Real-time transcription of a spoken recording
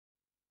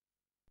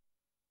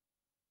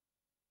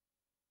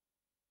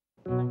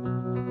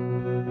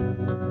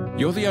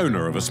You're the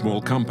owner of a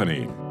small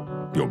company.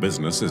 Your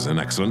business is in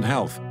excellent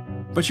health,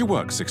 but you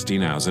work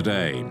 16 hours a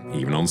day,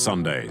 even on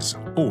Sundays,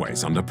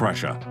 always under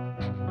pressure.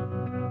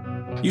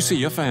 You see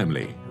your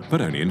family,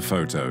 but only in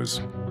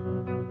photos.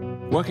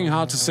 Working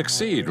hard to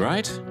succeed,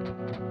 right?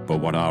 But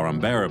what are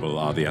unbearable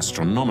are the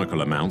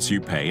astronomical amounts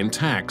you pay in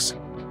tax.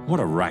 What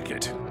a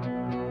racket.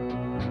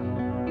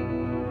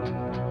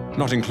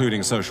 Not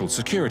including social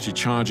security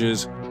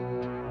charges,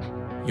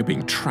 you're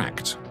being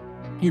tracked.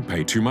 You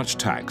pay too much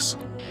tax,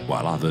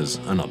 while others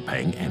are not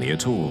paying any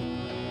at all.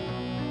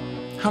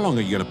 How long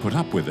are you going to put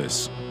up with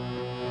this?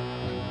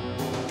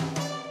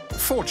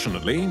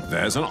 Fortunately,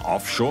 there's an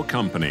offshore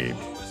company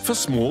for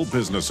small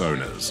business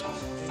owners.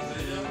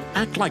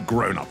 Act like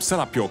grown-ups, set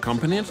up your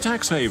company in a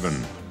tax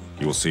haven.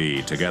 You'll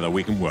see, together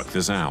we can work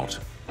this out.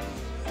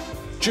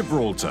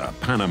 Gibraltar,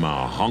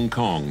 Panama, Hong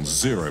Kong,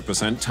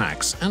 0%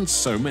 tax, and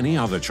so many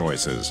other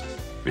choices.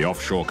 The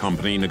offshore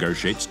company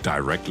negotiates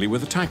directly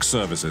with the tax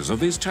services of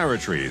these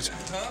territories,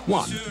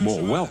 one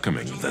more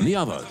welcoming than the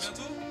others.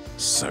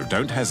 So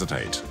don't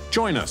hesitate.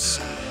 Join us.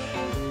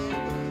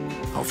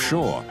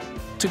 Offshore,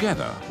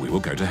 together we will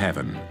go to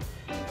heaven.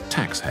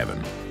 Tax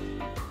heaven.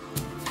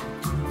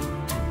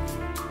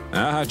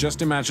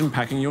 Just imagine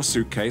packing your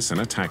suitcase in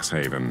a tax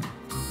haven.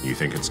 You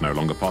think it's no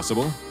longer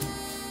possible?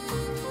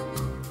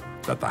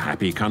 That the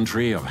happy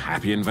country of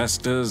happy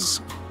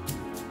investors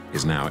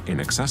is now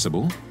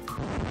inaccessible?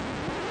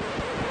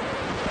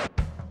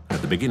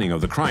 At the beginning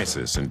of the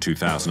crisis in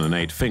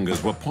 2008,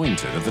 fingers were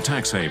pointed at the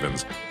tax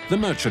havens. The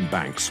merchant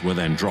banks were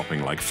then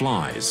dropping like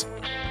flies.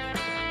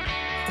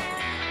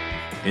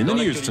 In the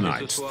news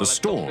tonight, the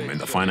storm in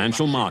the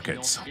financial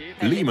markets.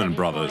 Lehman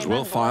Brothers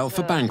will file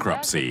for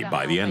bankruptcy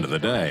by the end of the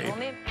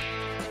day.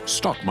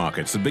 Stock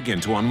markets that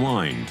begin to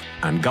unwind,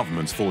 and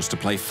governments forced to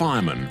play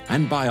fireman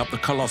and buy up the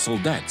colossal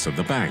debts of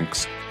the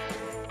banks.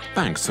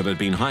 Banks that had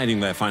been hiding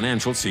their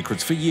financial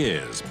secrets for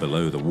years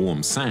below the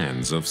warm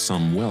sands of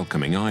some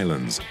welcoming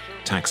islands.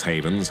 Tax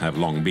havens have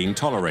long been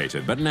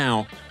tolerated, but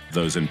now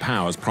those in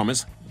powers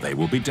promise they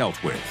will be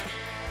dealt with.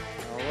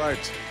 All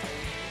right.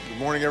 Good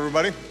morning,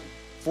 everybody.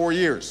 4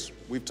 years,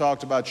 we've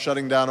talked about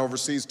shutting down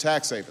overseas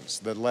tax havens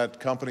that let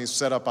companies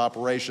set up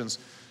operations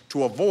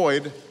to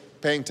avoid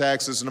paying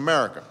taxes in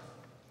America.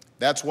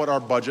 That's what our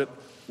budget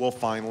will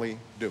finally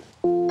do.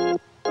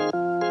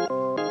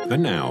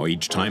 And now,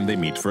 each time they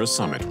meet for a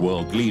summit,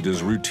 world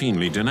leaders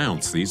routinely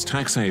denounce these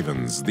tax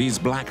havens, these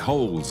black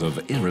holes of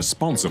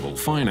irresponsible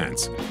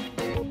finance.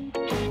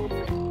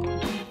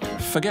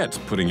 Forget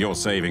putting your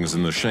savings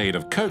in the shade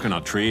of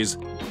coconut trees.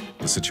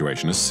 The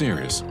situation is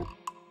serious.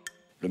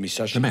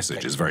 The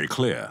message is very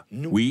clear.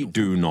 We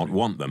do not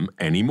want them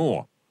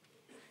anymore.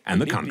 And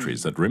the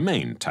countries that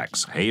remain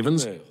tax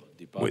havens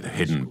with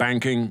hidden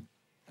banking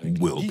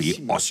will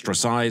be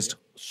ostracized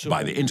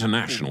by the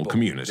international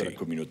community.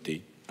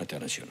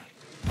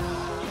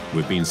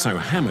 We've been so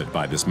hammered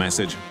by this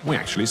message, we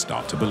actually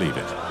start to believe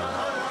it.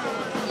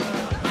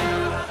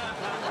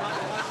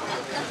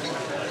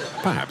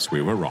 Perhaps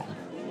we were wrong.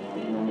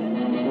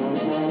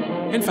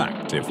 In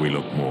fact, if we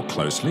look more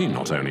closely,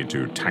 not only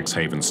do tax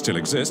havens still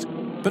exist,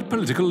 but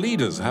political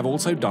leaders have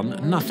also done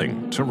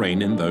nothing to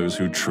rein in those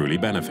who truly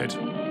benefit.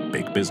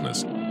 Big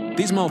business.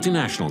 These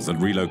multinationals that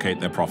relocate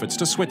their profits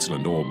to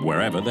Switzerland or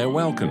wherever they're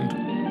welcomed.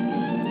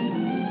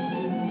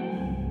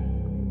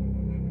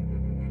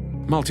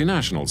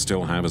 Multinationals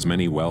still have as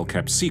many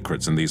well-kept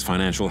secrets in these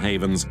financial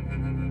havens.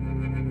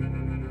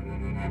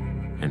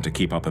 And to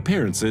keep up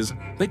appearances,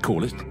 they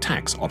call it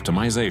tax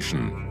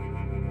optimization.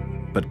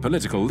 But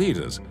political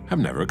leaders have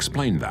never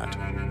explained that.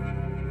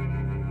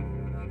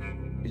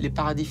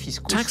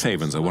 Tax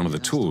havens are one of the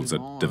tools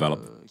that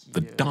develop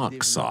the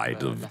dark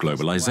side of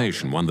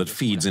globalization, one that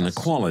feeds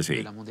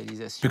inequality.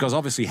 Because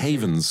obviously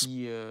havens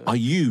are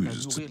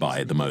used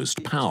by the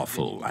most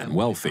powerful and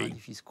wealthy,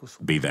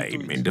 be they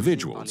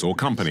individuals or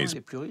companies,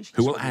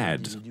 who will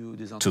add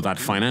to that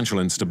financial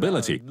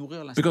instability,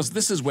 because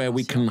this is where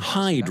we can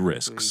hide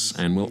risks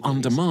and will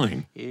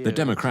undermine the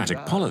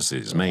democratic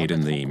policies made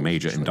in the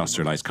major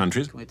industrialized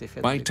countries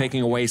by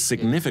taking away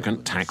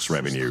significant tax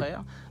revenue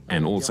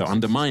and also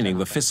undermining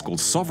the fiscal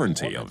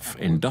sovereignty of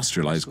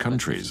industrialized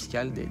countries.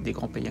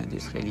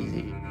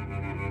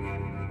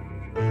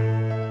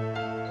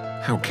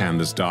 How can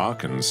this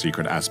dark and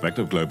secret aspect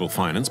of global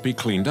finance be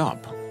cleaned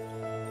up?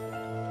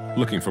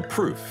 Looking for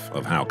proof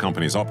of how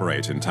companies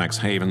operate in tax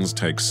havens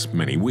takes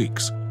many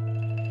weeks.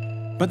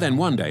 But then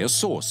one day a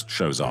source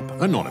shows up,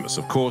 anonymous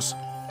of course,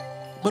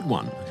 but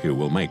one who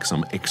will make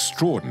some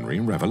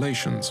extraordinary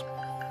revelations.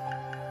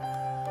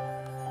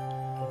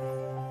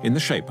 In the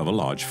shape of a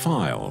large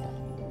file,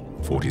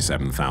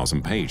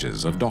 47,000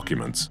 pages of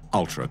documents,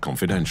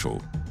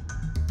 ultra-confidential,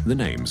 the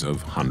names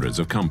of hundreds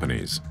of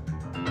companies.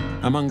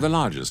 Among the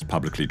largest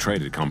publicly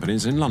traded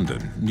companies in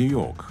London, New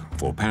York,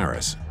 or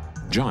Paris,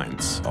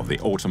 giants of the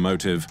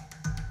automotive,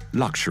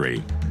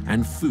 luxury,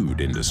 and food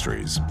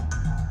industries.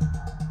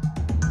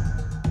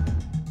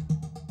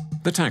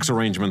 The tax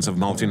arrangements of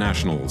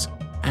multinationals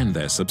and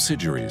their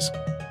subsidiaries.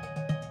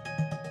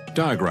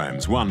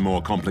 Diagrams, one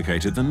more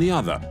complicated than the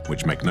other,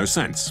 which make no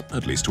sense,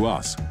 at least to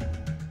us.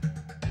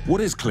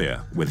 What is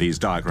clear with these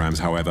diagrams,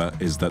 however,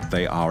 is that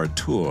they are a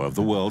tour of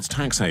the world's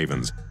tax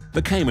havens: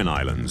 the Cayman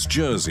Islands,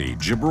 Jersey,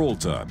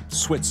 Gibraltar,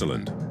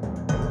 Switzerland.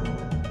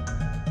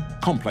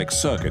 Complex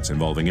circuits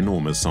involving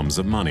enormous sums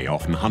of money,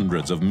 often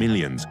hundreds of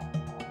millions,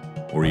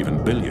 or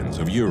even billions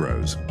of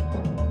euros.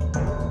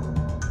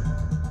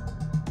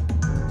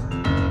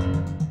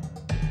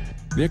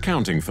 The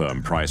accounting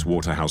firm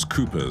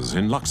PricewaterhouseCoopers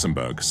in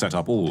Luxembourg set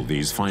up all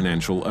these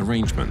financial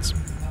arrangements.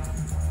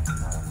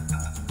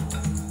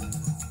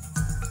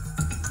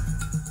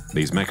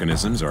 These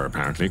mechanisms are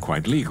apparently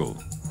quite legal.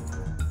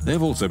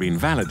 They've also been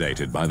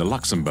validated by the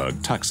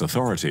Luxembourg tax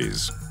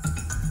authorities.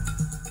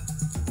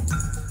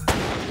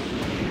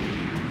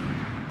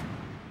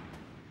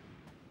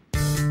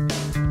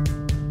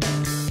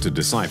 To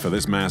decipher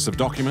this mass of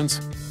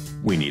documents,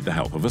 we need the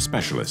help of a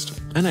specialist,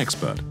 an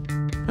expert,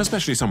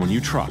 especially someone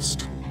you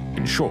trust.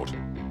 In short,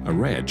 a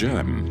rare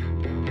gem.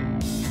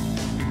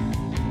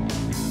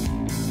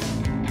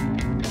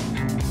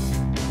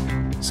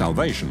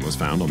 Salvation was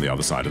found on the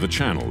other side of the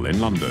Channel in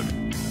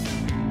London.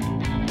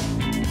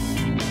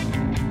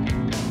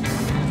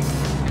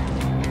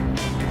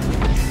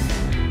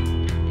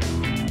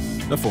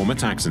 The former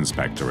tax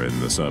inspector in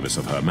the service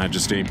of Her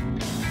Majesty,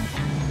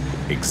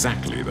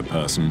 exactly the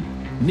person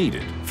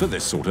needed for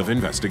this sort of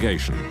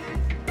investigation.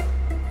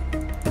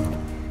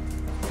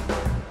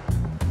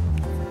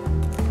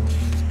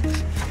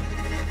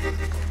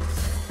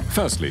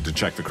 Firstly, to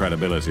check the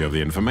credibility of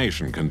the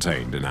information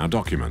contained in our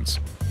documents.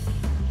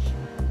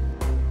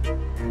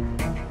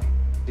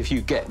 If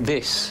you get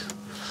this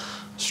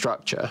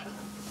structure,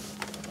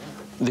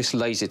 this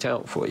lays it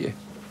out for you.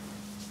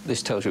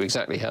 This tells you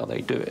exactly how they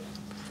do it.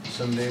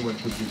 Someday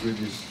what would be good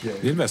is...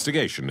 The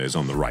investigation is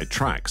on the right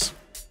tracks.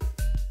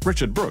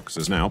 Richard Brooks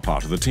is now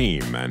part of the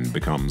team and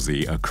becomes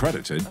the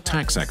accredited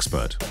tax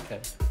expert.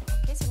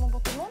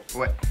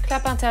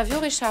 Clap interview,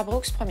 Richard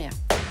Brooks, première.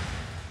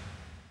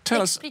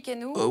 Tell us,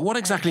 what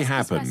exactly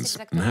happens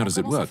and how does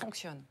it work?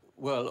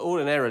 Well,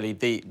 ordinarily,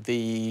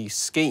 the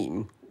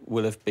scheme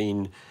will have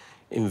been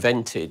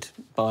invented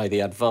by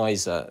the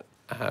advisor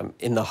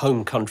in the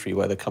home country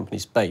where the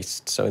company's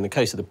based. So in the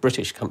case of the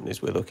British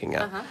companies we're looking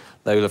at,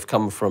 they will have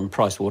come from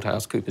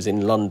PricewaterhouseCoopers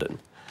in London.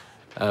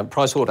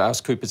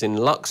 PricewaterhouseCoopers in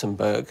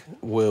Luxembourg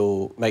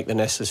will make the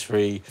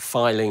necessary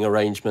filing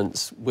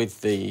arrangements with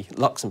the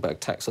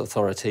Luxembourg tax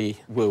authority,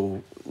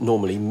 will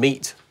normally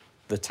meet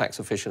the tax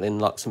official in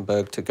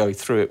Luxembourg to go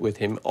through it with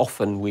him.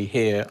 Often we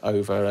hear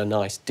over a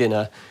nice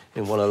dinner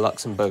in one of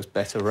Luxembourg's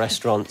better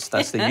restaurants.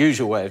 That's the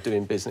usual way of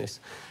doing business.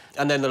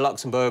 And then the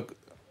Luxembourg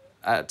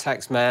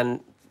tax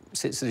man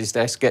sits at his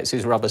desk, gets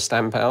his rubber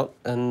stamp out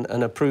and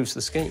approves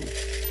the scheme.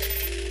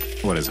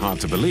 What is hard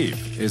to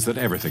believe is that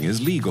everything is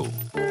legal.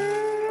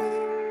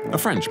 A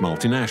French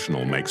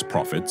multinational makes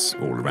profits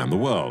all around the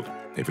world.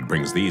 If it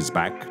brings these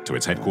back to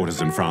its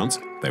headquarters in France,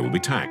 they will be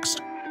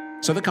taxed.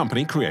 So the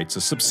company creates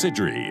a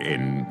subsidiary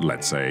in,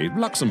 let's say,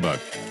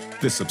 Luxembourg.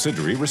 This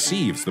subsidiary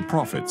receives the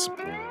profits.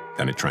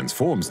 Then it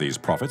transforms these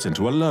profits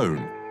into a loan,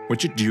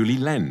 which it duly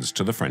lends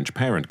to the French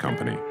parent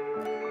company.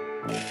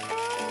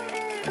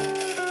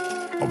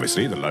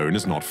 Obviously, the loan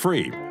is not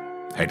free.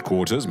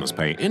 Headquarters must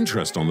pay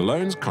interest on the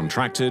loans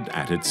contracted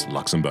at its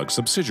Luxembourg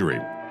subsidiary.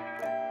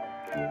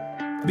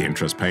 The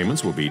interest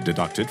payments will be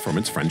deducted from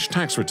its French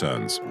tax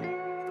returns.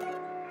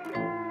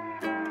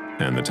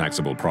 And the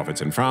taxable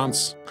profits in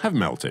France have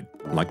melted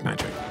like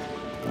magic.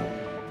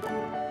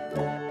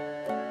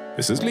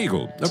 This is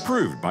legal,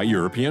 approved by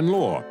European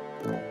law.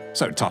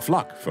 So tough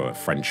luck for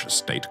French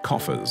state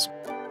coffers.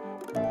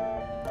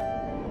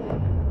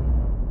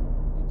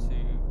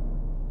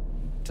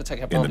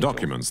 In the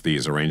documents,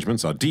 these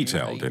arrangements are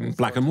detailed in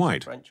black and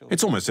white.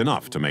 It's almost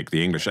enough to make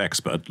the English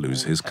expert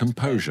lose his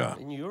composure.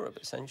 In Europe,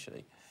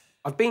 essentially.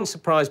 I've been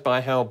surprised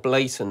by how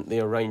blatant the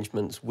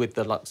arrangements with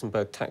the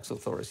Luxembourg tax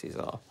authorities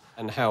are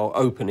and how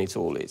open it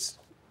all is.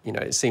 You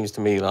know, it seems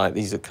to me like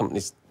these are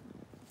companies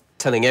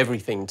telling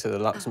everything to the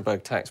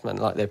Luxembourg taxman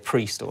like they're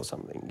priest or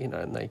something, you know,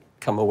 and they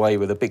come away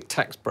with a big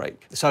tax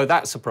break. So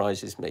that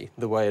surprises me,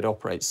 the way it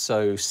operates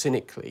so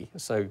cynically,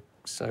 so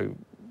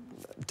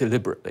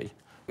deliberately.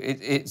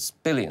 It's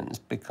billions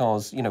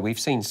because, you know, we've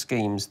seen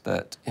schemes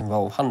that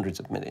involve hundreds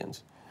of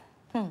millions.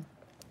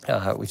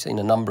 We've seen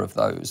a number of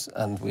those,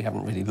 and we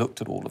haven't really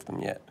looked at all of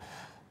them yet.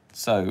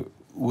 So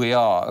we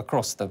are,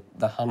 across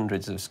the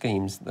hundreds of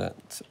schemes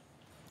that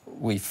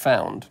we've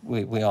found,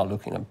 we are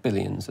looking at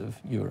billions of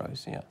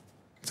euros, yeah.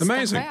 It's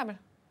amazing.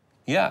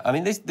 Yeah, I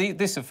mean,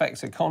 this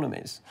affects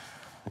economies.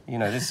 You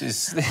know, this is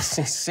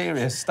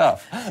serious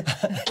stuff.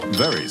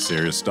 Very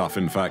serious stuff,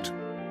 in fact.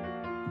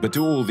 But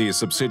do all these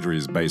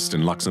subsidiaries based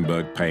in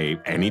Luxembourg pay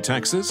any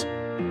taxes?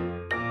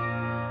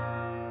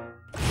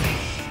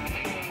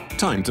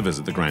 Time to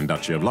visit the Grand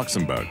Duchy of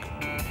Luxembourg.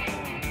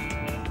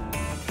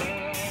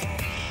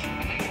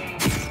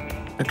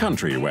 A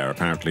country where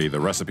apparently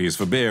the recipes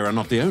for beer are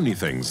not the only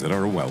things that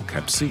are a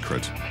well-kept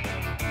secret.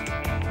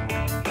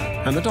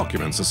 And the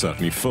documents are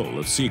certainly full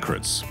of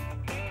secrets.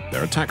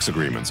 There are tax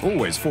agreements,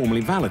 always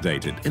formally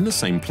validated, in the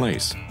same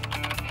place.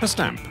 A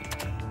stamp,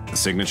 a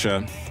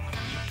signature.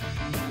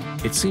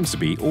 It seems to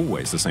be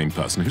always the same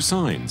person who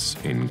signs.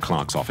 In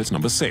Clerk's office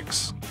number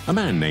 6, a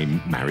man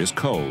named Marius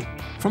Cole,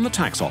 from the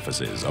tax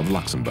offices of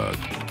Luxembourg.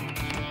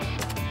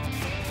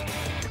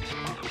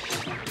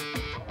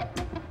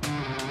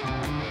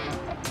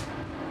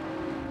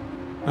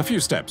 A few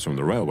steps from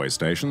the railway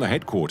station, the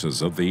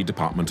headquarters of the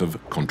Department of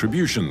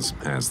Contributions,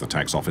 as the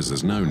tax office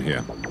is known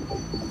here.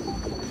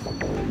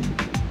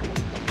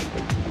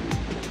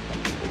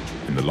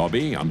 In the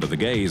lobby, under the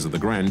gaze of the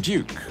Grand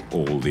Duke,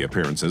 all the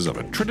appearances of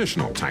a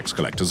traditional tax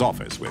collector's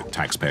office, with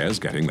taxpayers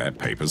getting their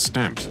papers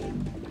stamped.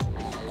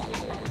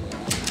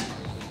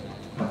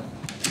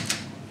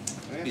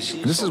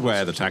 This is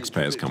where the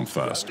taxpayers come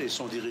first.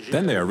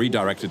 Then they are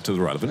redirected to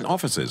the relevant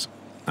offices.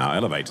 Our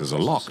elevators are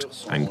locked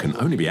and can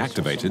only be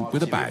activated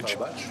with a badge.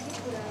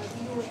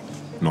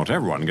 Not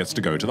everyone gets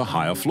to go to the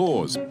higher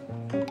floors.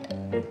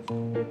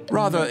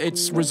 Rather,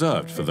 it's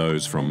reserved for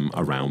those from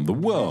around the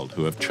world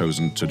who have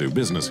chosen to do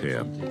business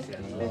here.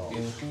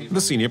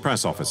 The senior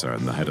press officer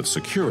and the head of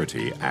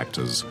security act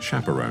as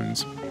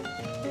chaperones.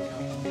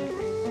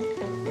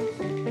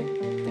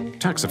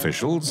 Tax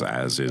officials,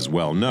 as is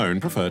well known,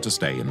 prefer to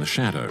stay in the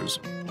shadows.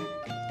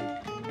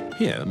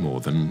 Here more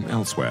than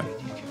elsewhere.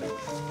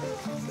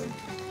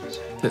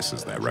 This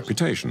is their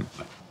reputation.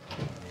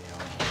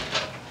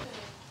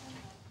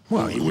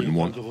 Well, you wouldn't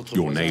want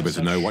your neighbour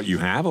to know what you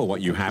have or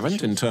what you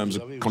haven't in terms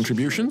of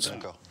contributions?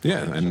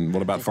 Yeah, and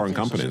what about foreign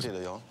companies?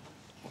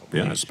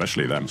 Yeah,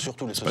 especially them.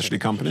 Especially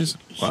companies.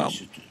 Well,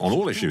 on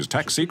all issues,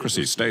 tax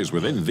secrecy stays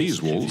within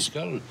these walls.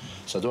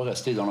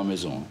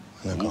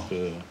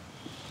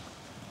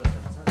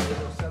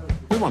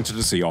 We wanted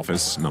to see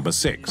office number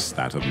 6,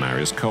 that of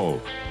Marius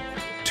Cole.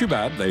 Too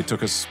bad they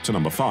took us to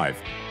number 5.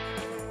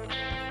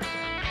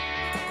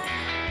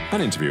 An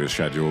interview is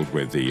scheduled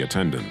with the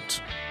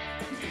attendant.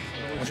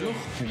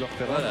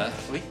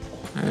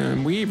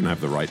 And we even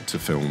have the right to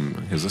film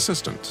his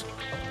assistant.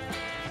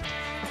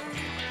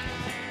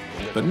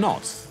 But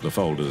not the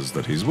folders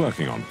that he's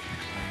working on.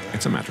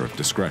 It's a matter of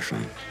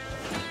discretion.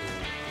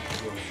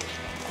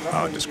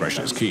 Our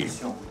discretion is key.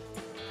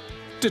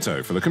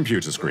 Ditto for the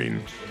computer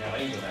screen.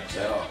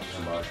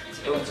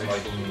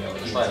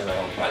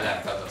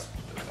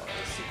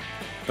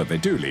 But they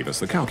do leave us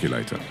the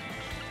calculator.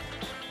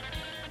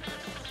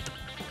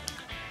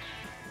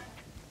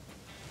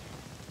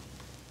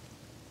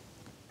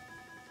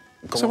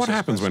 So what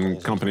happens when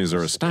companies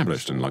are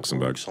established in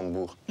Luxembourg?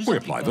 We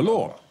apply the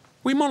law.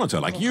 We monitor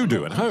like you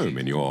do at home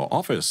in your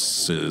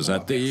offices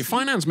at the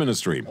Finance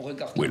Ministry.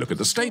 We look at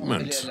the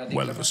statement,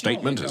 whether the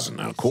statement is in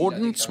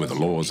accordance with the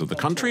laws of the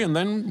country, and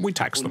then we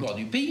tax them.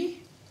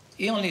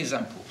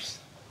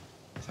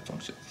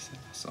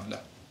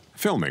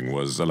 Filming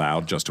was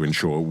allowed just to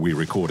ensure we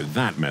recorded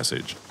that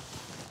message.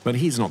 But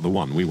he's not the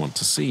one we want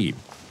to see.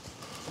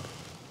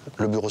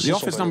 The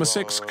office number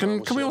 6,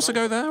 can we also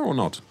go there or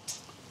not?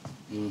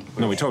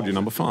 No, we told you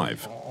number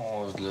 5.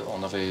 Well,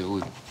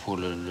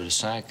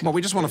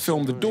 we just want to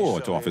film the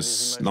door to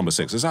office number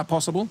 6. Is that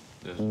possible?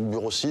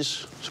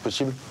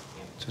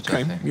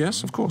 Okay,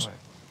 yes, of course.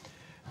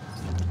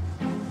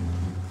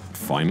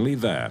 Finally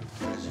there.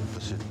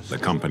 The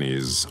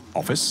company's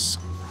office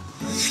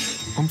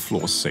on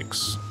floor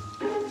 6,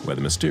 where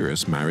the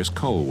mysterious Marius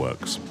Cole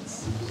works.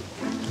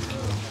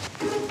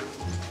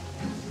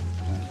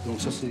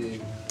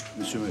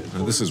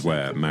 Now, this is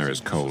where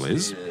Marius Cole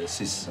is.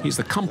 He's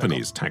the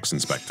company's tax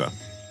inspector.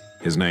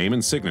 His name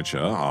and signature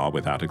are,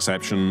 without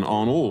exception,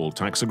 on all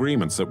tax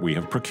agreements that we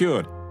have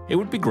procured. It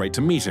would be great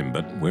to meet him,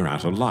 but we're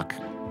out of luck.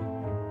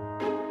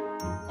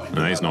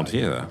 No, he's not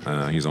here.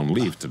 He's on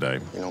leave today.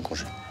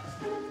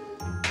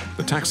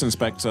 The tax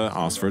inspector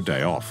asked for a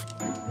day off.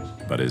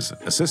 But his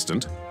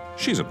assistant,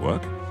 she's at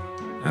work,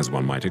 as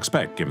one might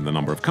expect, given the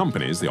number of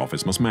companies the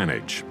office must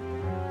manage.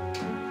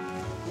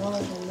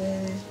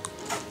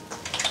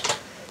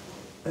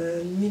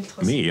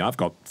 Me, I've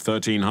got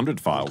 1,300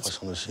 files.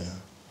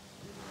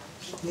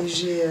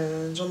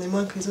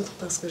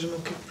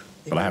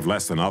 But I have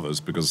less than others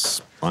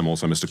because I'm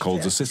also Mr.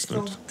 Cole's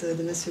assistant.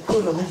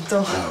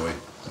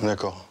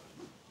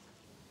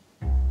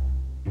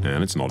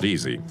 And it's not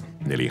easy.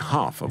 Nearly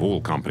half of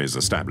all companies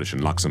established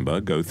in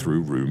Luxembourg go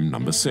through room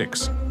number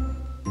 6.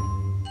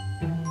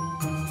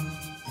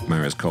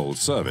 Marius Cole's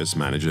service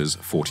manages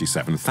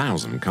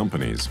 47,000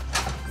 companies,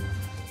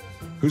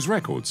 whose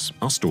records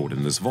are stored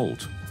in this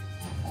vault.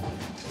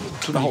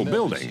 The whole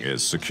building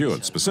is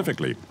secured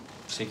specifically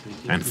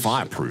and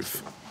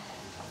fireproof.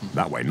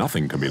 That way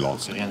nothing can be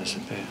lost. That's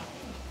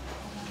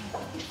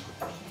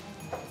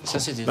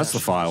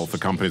the file for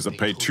companies that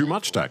pay too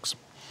much tax.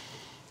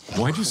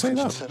 Why do you say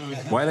that?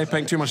 Why are they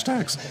paying too much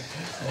tax?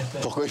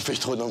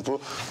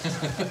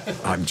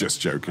 I'm just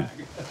joking.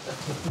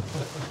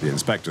 The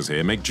inspectors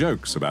here make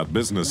jokes about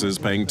businesses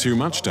paying too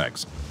much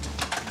tax.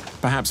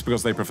 Perhaps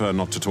because they prefer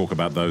not to talk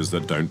about those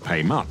that don't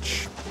pay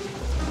much.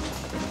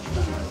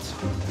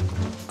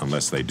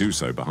 Unless they do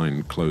so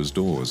behind closed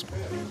doors.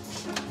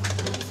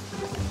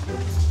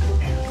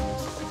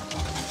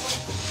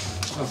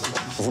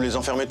 Vous les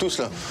enfermez tous,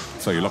 là?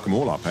 So you lock them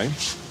all up, eh?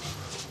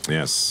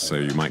 Yes, so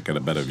you might get a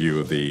better view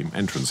of the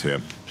entrance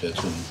here.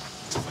 Peut-être une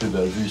plus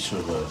belle vue sur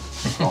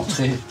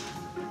l'entrée.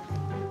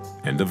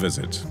 End of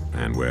visit,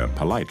 and we're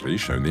politely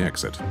shown the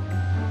exit.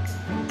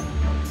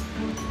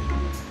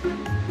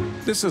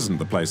 This isn't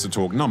the place to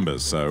talk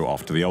numbers, so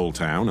off to the old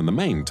town and the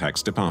main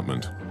tax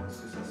department.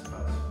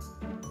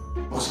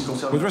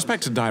 With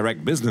respect to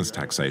direct business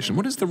taxation,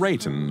 what is the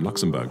rate in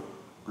Luxembourg?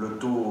 The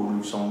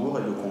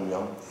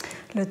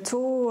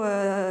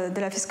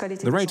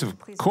rate of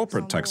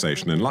corporate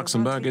taxation in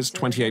Luxembourg is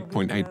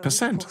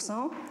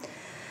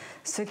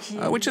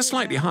 28.8%, which is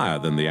slightly higher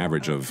than the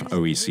average of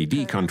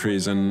OECD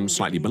countries and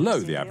slightly below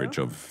the average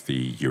of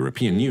the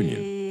European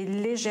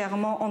Union.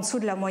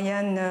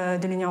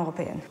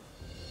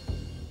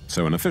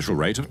 So an official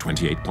rate of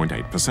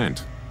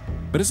 28.8%.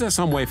 But is there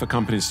some way for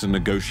companies to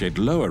negotiate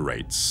lower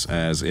rates,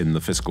 as in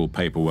the fiscal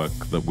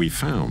paperwork that we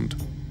found?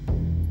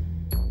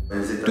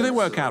 Do they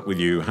work out with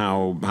you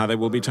how they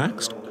will be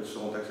taxed?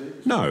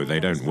 No, they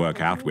don't work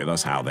out with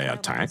us how they are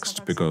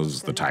taxed,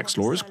 because the tax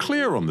law is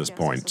clear on this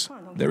point.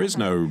 There is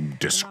no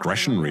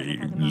discretionary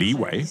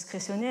leeway.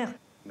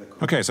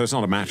 Okay, so it's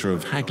not a matter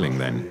of haggling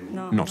then?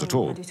 Not at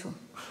all.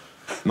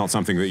 Not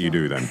something that you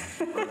do then?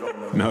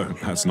 No,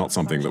 that's not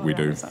something that we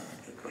do.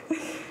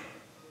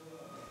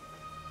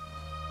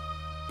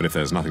 But if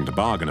there's nothing to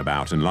bargain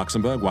about in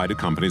Luxembourg, why do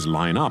companies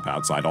line up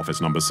outside office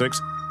number 6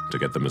 to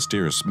get the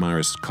mysterious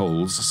Maris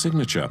Cole's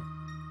signature?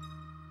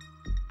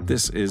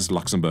 This is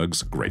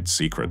Luxembourg's great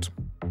secret.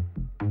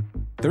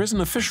 There is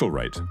an official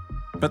rate,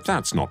 but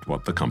that's not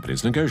what the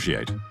companies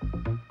negotiate.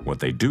 What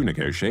they do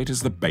negotiate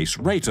is the base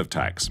rate of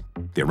tax.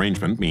 The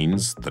arrangement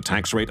means the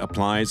tax rate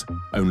applies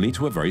only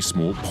to a very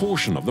small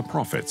portion of the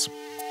profits.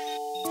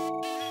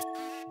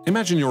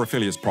 Imagine your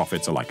affiliate's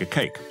profits are like a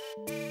cake.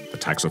 The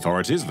tax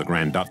authorities of the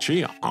Grand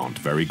Duchy aren't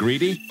very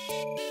greedy.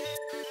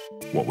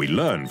 What we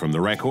learn from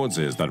the records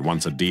is that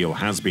once a deal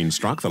has been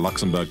struck, the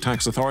Luxembourg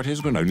tax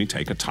authorities will only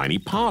take a tiny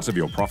part of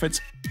your profits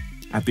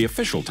at the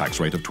official tax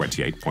rate of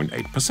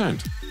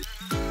 28.8%.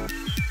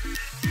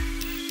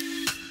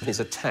 It's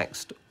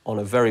taxed on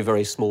a very,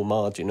 very small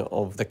margin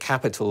of the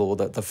capital or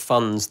the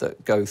funds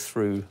that go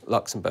through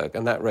Luxembourg,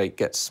 and that rate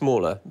gets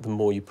smaller the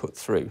more you put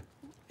through.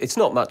 It's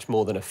not much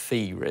more than a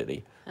fee,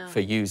 really, for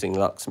using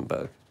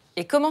Luxembourg.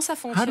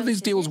 How do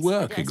these deals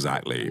work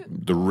exactly?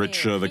 The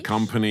richer the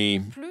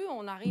company,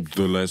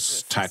 the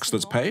less tax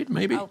that's paid,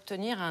 maybe?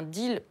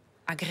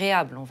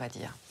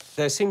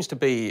 There seems to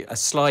be a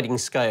sliding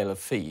scale of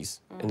fees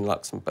in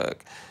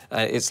Luxembourg.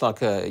 It's like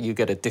you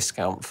get a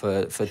discount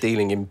for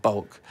dealing in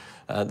bulk.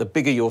 The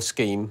bigger your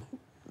scheme,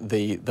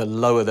 the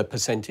lower the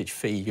percentage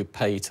fee you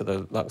pay to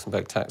the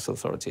Luxembourg tax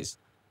authorities.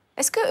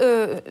 Est-ce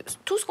que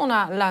tout ce qu'on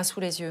a là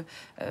sous les yeux,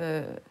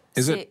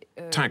 is it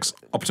tax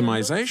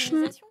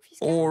optimization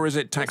or is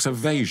it tax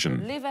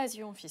evasion?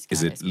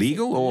 Is it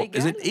legal or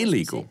is it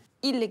illegal?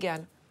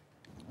 Illégal.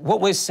 What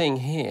we're seeing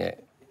here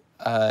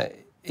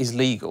is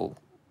legal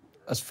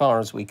as far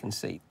as we can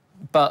see.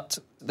 But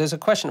there's a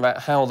question about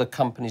how the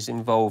companies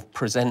involved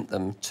present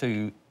them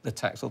to the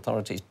tax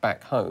authorities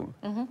back home.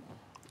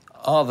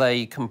 Are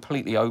they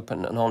completely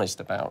open and honest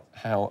about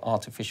how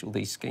artificial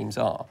these schemes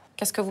are?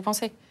 Qu'est-ce que vous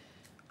pensez?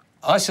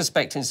 I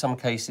suspect in some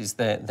cases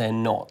they're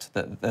not,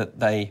 that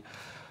they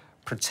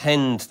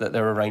pretend that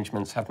their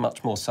arrangements have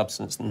much more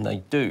substance than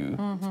they do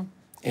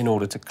in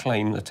order to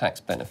claim the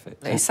tax benefit.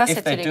 And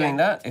if they're doing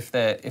that, if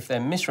they're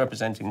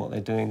misrepresenting what they're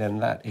doing, then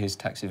that is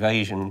tax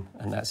evasion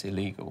and that's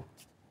illegal.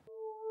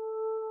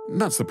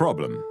 That's the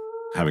problem.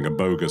 Having a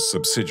bogus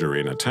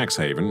subsidiary in a tax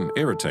haven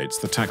irritates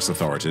the tax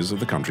authorities of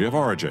the country of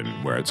origin,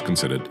 where it's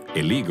considered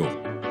illegal.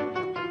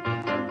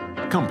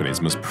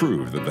 Companies must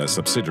prove that their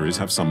subsidiaries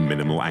have some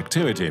minimal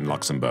activity in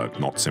Luxembourg,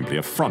 not simply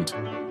a front.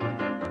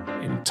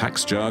 In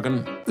tax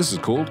jargon, this is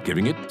called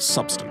giving it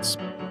substance.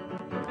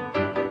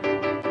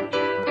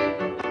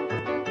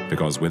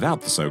 Because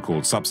without the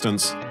so-called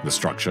substance, the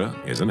structure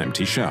is an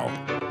empty shell.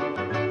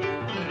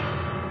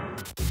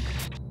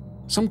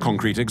 Some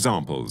concrete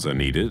examples are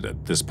needed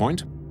at this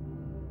point.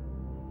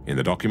 In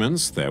the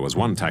documents, there was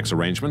one tax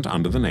arrangement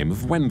under the name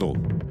of Wendell.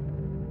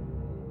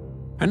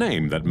 A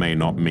name that may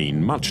not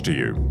mean much to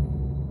you.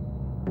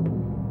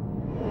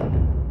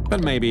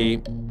 But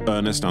maybe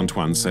Ernest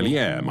Antoine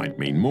Cellier might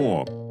mean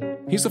more.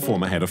 He's the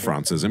former head of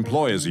France's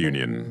Employers'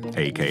 Union,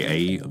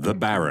 aka the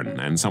Baron,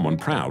 and someone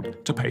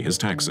proud to pay his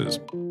taxes.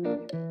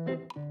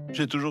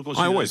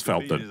 I always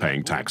felt that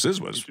paying taxes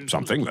was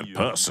something that,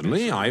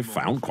 personally, I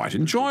found quite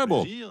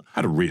enjoyable.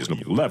 At a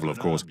reasonable level, of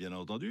course.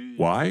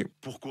 Why?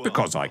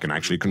 Because I can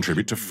actually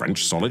contribute to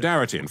French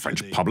solidarity and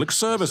French public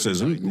services,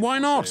 and why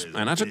not?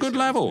 And at a good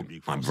level.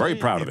 I'm very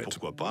proud of it.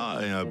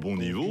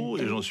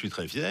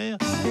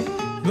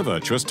 The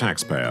virtuous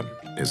taxpayer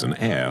is an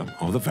heir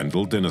of the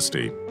Wendell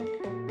dynasty.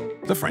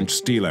 The French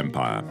Steel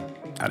Empire.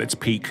 At its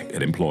peak,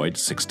 it employed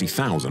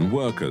 60,000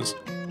 workers.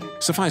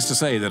 Suffice to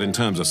say that in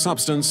terms of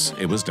substance,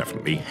 it was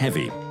definitely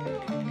heavy.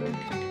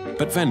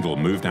 But Wendell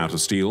moved out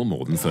of steel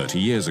more than 30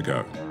 years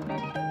ago.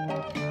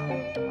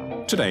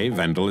 Today,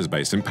 Wendel is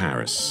based in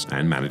Paris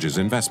and manages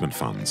investment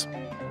funds.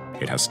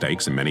 It has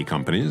stakes in many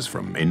companies,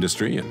 from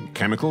industry and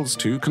chemicals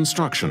to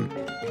construction.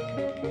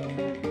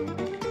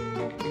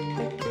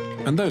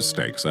 And those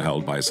stakes are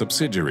held by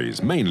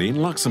subsidiaries, mainly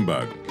in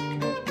Luxembourg.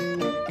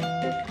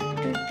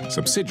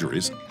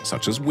 Subsidiaries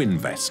such as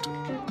Winvest.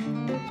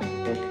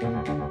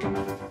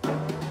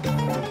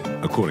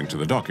 According to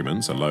the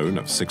documents, a loan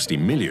of 60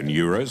 million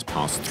euros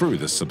passed through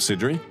this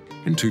subsidiary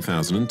in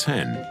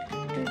 2010.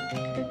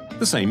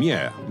 The same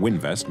year,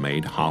 Winvest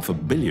made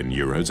 €500 million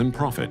in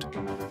profit.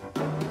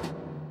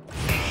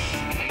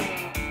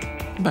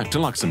 Back to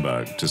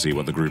Luxembourg to see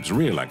what the group's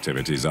real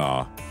activities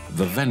are,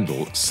 the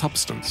Wendel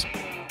substance.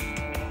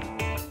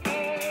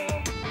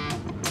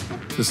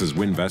 This is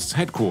Winvest's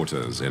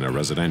headquarters in a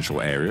residential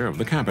area of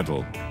the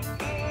capital.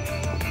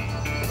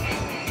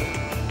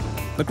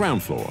 The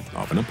ground floor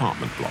of an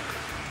apartment block.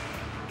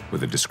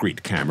 With a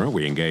discreet camera,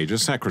 we engage a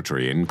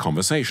secretary in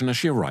conversation as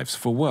she arrives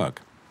for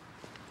work.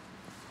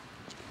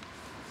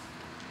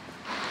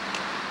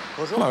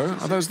 Hello,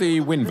 are those the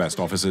Winvest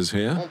offices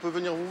here?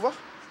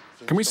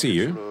 Can we see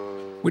you?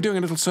 We're doing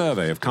a little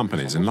survey of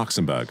companies in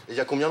Luxembourg.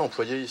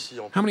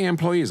 How many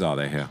employees are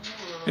there here?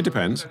 It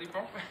depends.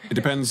 It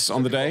depends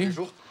on the day?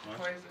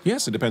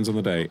 Yes, it depends on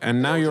the day.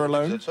 And now you're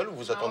alone?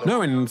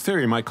 No, in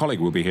theory, my colleague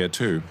will be here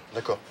too.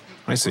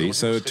 I see,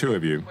 so two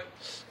of you.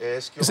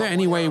 Is there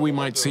any way we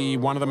might see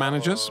one of the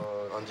managers?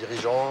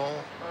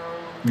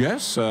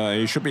 Yes,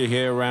 he should be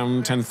here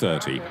around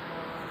 10:30.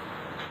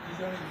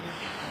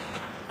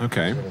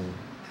 Okay.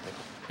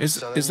 Is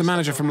the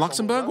manager from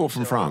Luxembourg or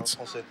from France?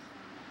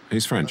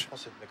 He's French.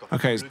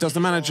 Okay, does the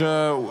manager,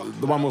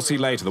 the one we'll see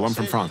later, the one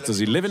from France, does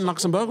he live in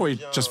Luxembourg or he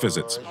just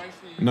visits?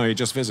 No, he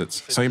just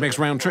visits. So he makes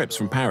round trips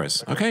from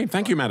Paris. Okay,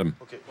 thank you, madam.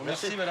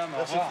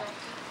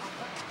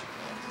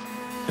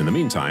 In the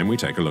meantime, we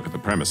take a look at the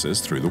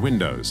premises through the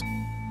windows.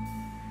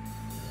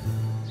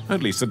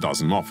 At least a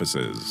dozen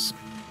offices,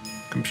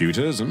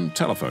 computers and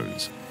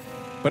telephones,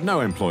 but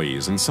no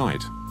employees in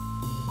sight.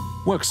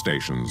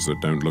 Workstations that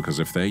don't look as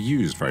if they're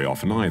used very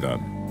often either.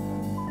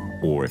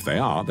 Or if they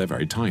are, they're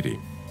very tidy.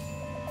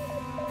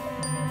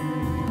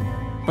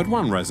 But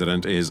one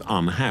resident is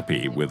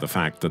unhappy with the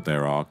fact that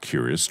there are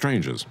curious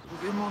strangers.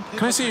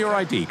 Can I see your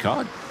ID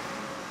card?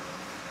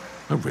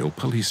 A real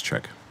police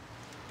check.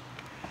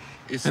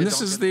 And this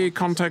is the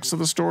context of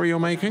the story you're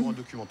making?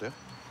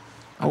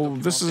 Oh,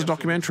 this is a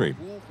documentary.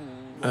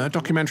 A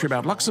documentary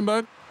about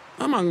Luxembourg,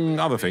 among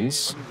other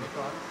things.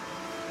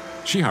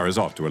 She hurries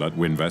off to alert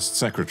Winvest's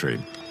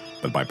secretary.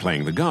 But by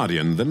playing the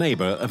guardian, the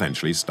neighbor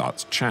eventually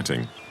starts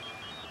chatting.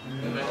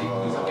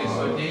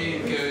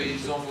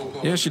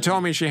 Yes, she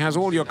told me she has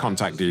all your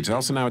contact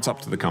details, so now it's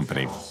up to the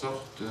company.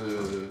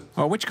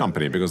 Oh, which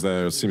company? Because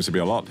there seems to be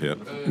a lot here.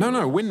 No,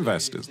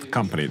 Winvest is the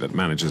company that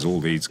manages all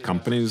these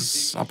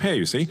companies up here,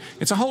 you see.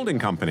 It's a holding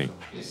company.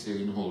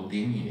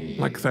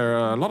 Like there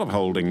are a lot of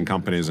holding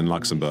companies in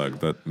Luxembourg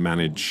that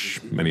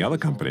manage many other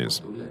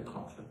companies.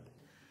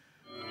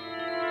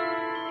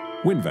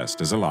 Winvest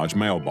is a large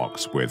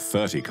mailbox with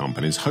 30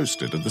 companies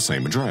hosted at the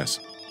same address.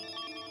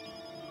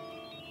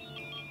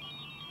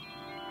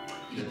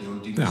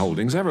 There are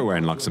holdings everywhere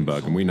in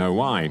Luxembourg, and we know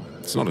why.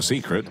 It's not a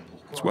secret.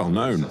 It's well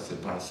known.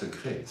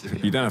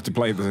 You don't have to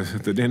play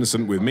the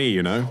innocent with me,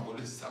 you know.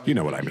 You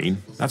know what I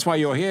mean. That's why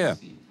you're here.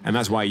 And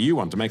that's why you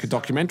want to make a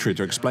documentary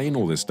to explain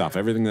all this stuff,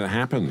 everything that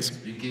happens.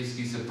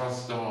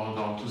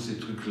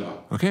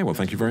 Okay, well,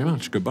 thank you very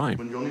much. Goodbye.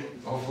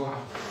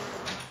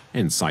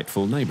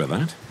 Insightful neighbor,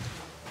 that.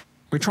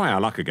 We try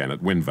our luck again at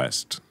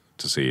Winvest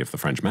to see if the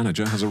French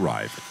manager has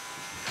arrived.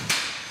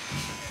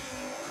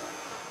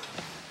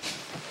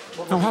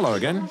 Oh, hello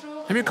again.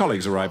 Have your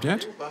colleagues arrived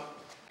yet?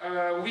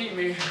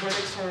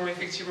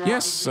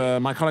 Yes,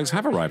 my colleagues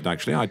have arrived,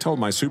 actually. I told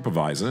my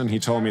supervisor, and he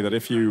told me that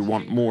if you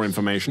want more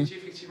information,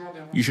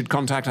 you should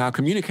contact our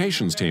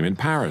communications team in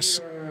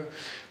Paris.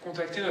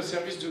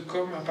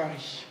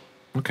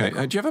 Okay,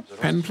 do you have a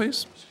pen,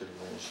 please?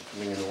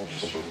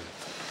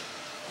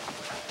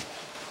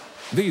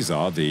 These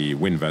are the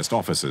Winvest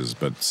offices,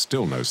 but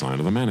still no sign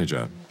of the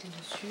manager.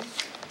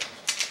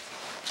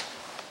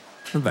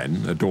 And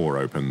then a door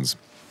opens.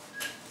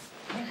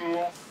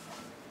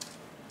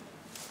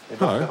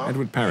 Hello,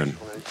 Edward Perrin.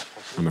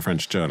 I'm a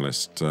French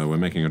journalist. We're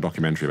making a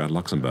documentary about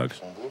Luxembourg.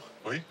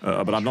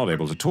 But I'm not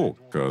able to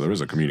talk. There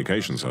is a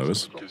communication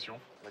service.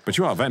 But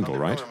you are Wendel,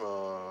 right?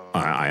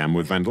 I am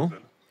with Wendel.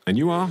 And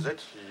you are?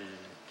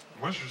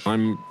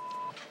 I'm...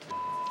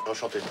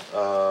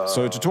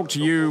 So to talk to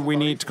you, we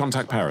need to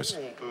contact Paris.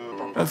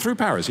 Through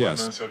Paris,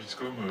 yes.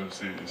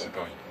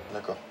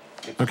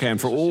 Okay, and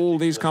for all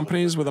these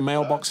companies with a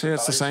mailbox here,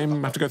 it's the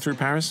same? Have to go through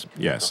Paris?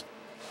 Yes.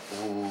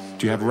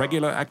 Do you have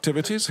regular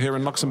activities here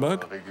in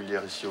Luxembourg?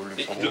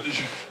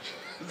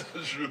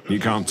 You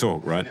can't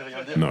talk, right?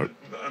 No.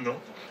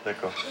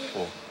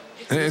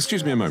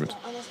 Excuse me a moment.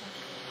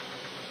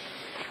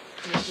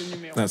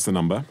 That's the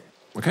number.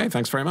 Okay,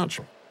 thanks very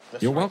much.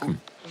 You're welcome.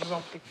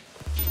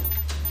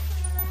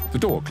 The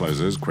door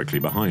closes quickly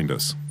behind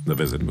us. The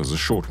visit was a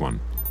short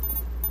one.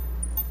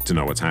 To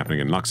know what's happening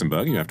in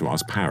Luxembourg, you have to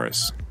ask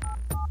Paris.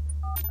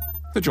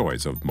 The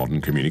joys of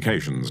modern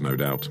communications, no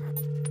doubt.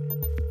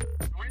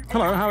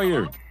 Hello, how are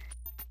you?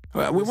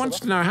 We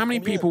wanted to know how many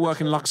people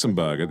work in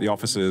Luxembourg at the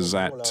offices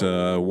at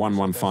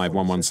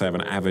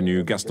 115-117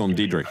 Avenue Gaston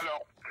Diedrich.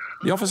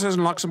 The offices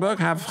in Luxembourg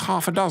have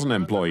half a dozen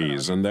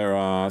employees, and there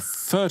are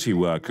 30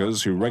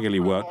 workers who regularly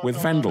work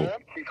with Wendel.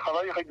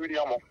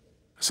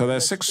 So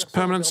there's 6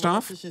 permanent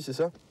staff?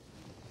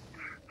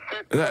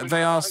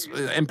 They are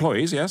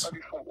employees, yes?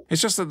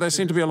 It's just that there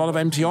seem to be a lot of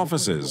empty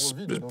offices.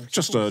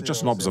 Just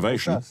an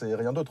observation.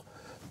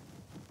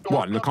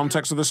 What, in the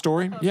context of the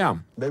story? Yeah.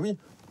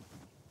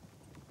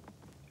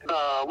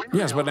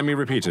 Yes, but let me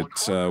repeat it.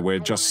 We're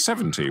just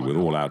 70 with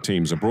all our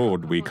teams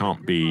abroad. We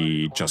can't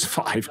be just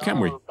 5, can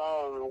we?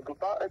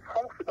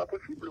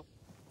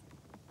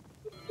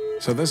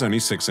 So there's only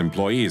 6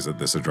 employees at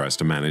this address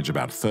to manage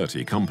about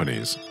 30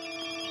 companies.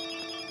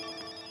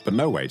 But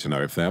no way to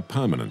know if they're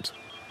permanent.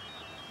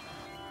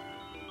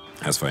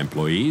 As for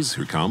employees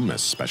who come,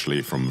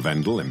 especially from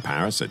Wendel in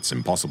Paris, it's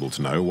impossible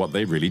to know what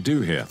they really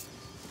do here.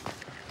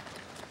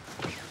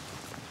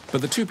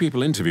 But the 2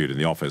 people interviewed in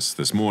the office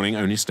this morning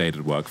only stayed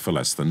at work for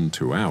less than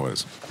 2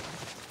 hours.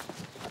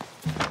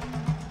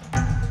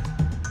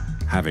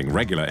 Having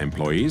regular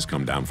employees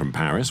come down from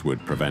Paris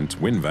would prevent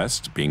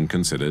Winvest being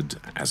considered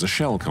as a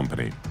shell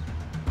company.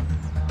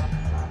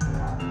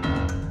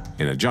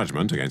 In a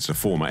judgment against a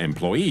former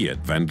employee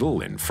at Wendel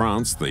in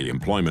France, the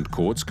employment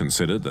courts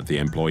considered that the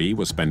employee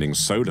was spending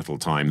so little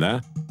time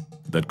there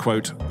that,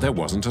 quote, there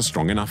wasn't a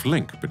strong enough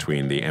link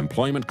between the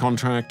employment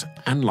contract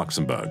and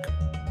Luxembourg.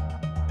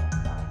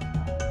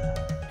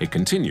 It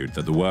continued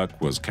that the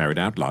work was carried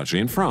out largely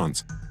in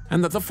France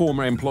and that the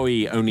former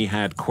employee only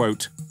had,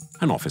 quote,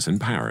 an office in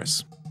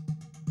Paris.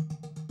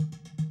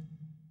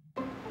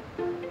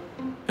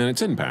 And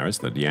it's in Paris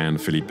that Yann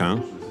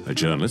Philippin, a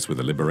journalist with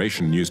the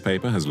Liberation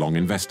newspaper, has long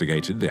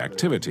investigated the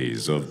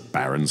activities of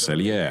Baron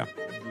Sellier.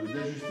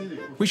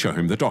 We show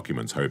him the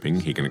documents, hoping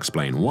he can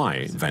explain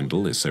why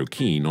Wendel is so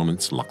keen on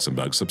its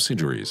Luxembourg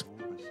subsidiaries.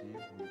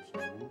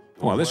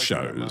 Well, this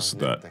shows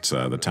that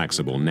the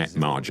taxable net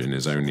margin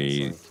is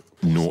only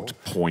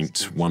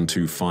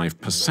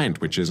 0.125%,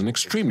 which is an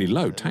extremely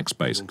low tax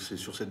base.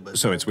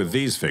 So it's with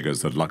these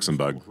figures that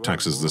Luxembourg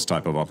taxes this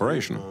type of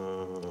operation.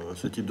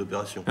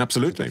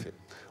 Absolutely.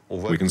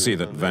 We can see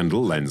that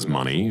Wendel lends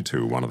money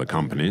to one of the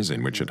companies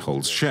in which it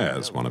holds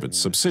shares, one of its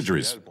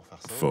subsidiaries,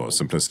 for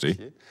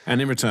simplicity,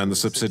 and in return the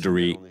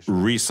subsidiary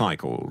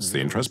recycles the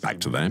interest back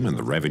to them and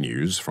the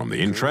revenues from the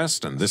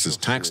interest, and this is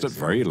taxed at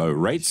very low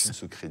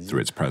rates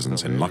through its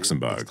presence in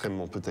Luxembourg.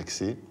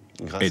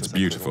 It's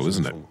beautiful,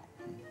 isn't it?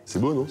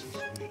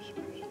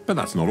 But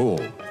that's not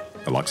all.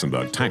 The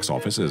Luxembourg tax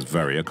office is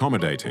very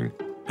accommodating,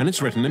 and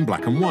it's written in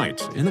black and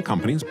white in the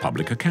company's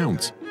public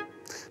accounts.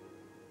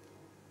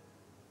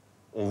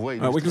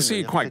 We can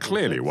see quite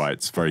clearly why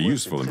it's very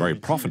useful and very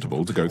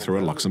profitable to go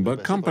through a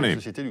Luxembourg company.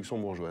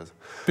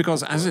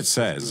 Because as it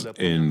says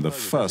in the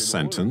first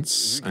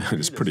sentence, and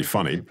it's pretty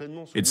funny,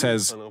 it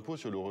says,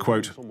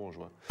 quote,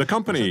 the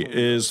company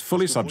is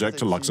fully subject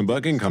to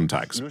Luxembourg income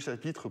tax.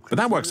 But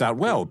that works out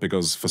well,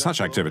 because for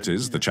such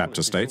activities, the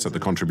chapter states that the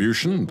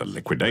contribution, the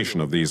liquidation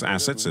of these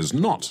assets is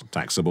not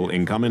taxable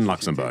income in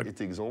Luxembourg.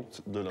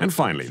 And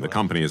finally, the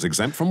company is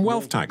exempt from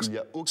wealth tax,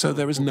 so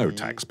there is no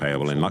tax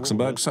payable in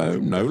Luxembourg, so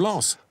no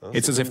loss.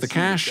 It's as if the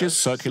cash is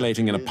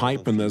circulating in a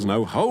pipe and there's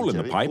no hole in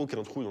the pipe,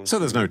 so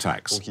there's no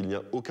tax.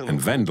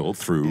 And Wendel,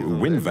 through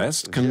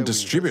Winvest, can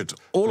distribute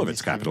all of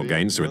its capital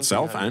gains to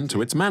itself and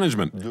to its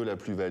management,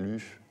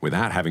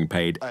 without having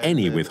paid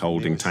any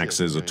withholding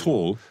taxes at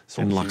all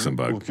in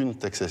Luxembourg.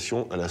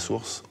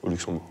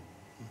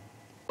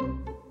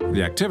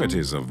 The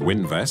activities of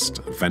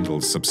Winvest,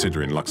 Wendel's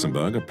subsidiary in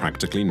Luxembourg, are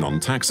practically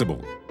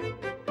non-taxable.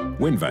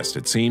 Winvest,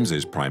 it seems,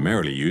 is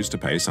primarily used to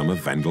pay some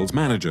of Wendel's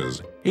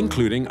managers,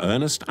 including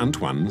Ernest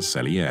Antoine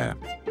Sellier.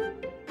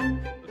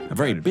 A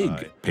very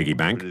big piggy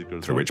bank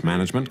through which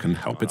management can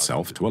help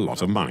itself to a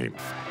lot of money.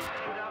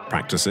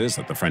 Practices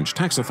that the French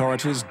tax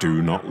authorities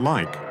do not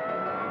like.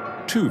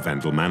 2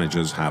 Wendel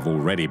managers have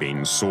already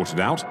been sorted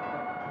out,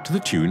 to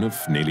the tune of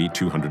nearly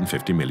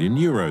 250 million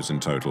euros in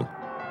total.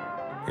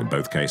 In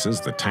both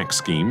cases, the tax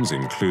schemes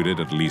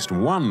included at least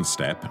one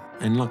step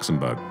in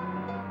Luxembourg.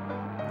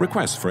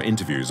 Requests for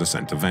interviews are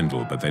sent to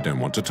Wendel, but they don't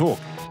want to talk,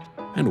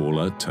 and all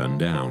are turned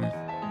down.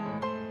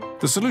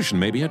 The solution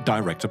may be a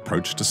direct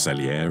approach to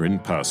Sellier in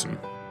person.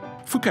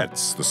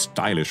 Fouquet's, the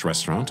stylish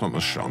restaurant on the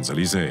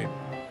Champs-Élysées.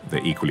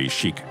 The equally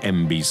chic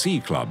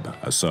MBC Club,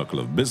 a circle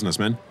of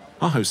businessmen,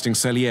 are hosting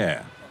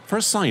Sellier for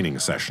a signing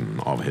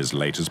session of his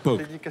latest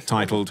book,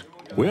 titled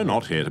We're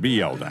Not Here to Be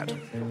Yelled At.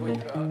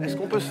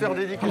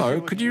 Hello,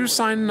 could you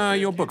sign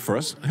your book for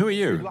us? Who are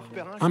you?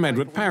 I'm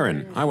Edward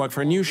Perrin. I work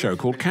for a new show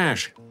called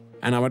Cash,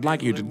 and I would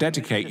like you to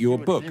dedicate your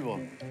book,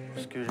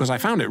 because I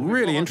found it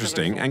really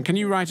interesting, and can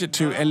you write it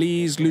to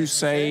Elise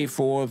Lucet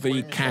for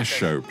the Cash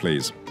show,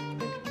 please?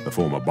 The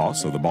former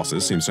boss of the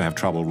bosses seems to have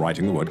trouble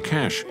writing the word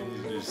cash.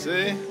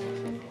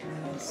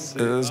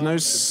 There's no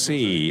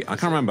C. I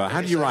can't remember.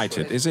 How do you write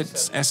it? Is it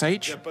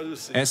SH?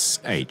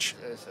 SH.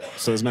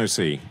 So there's no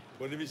C.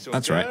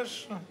 That's right.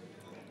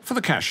 for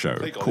the cash show,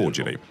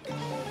 cordially.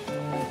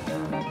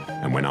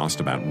 And when asked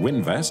about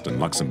Winvest and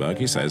Luxembourg,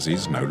 he says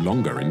he's no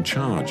longer in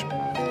charge.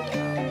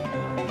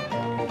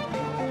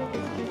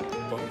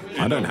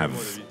 I don't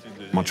have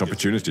much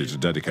opportunity to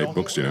dedicate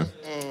books, you know.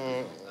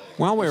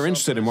 While we're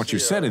interested in what you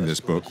said in this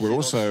book, we're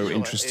also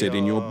interested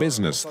in your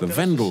business, the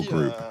Wendel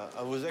Group,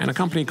 and a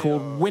company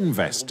called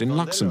Winvest in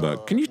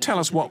Luxembourg. Can you tell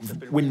us what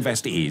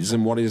Winvest is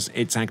and what is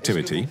its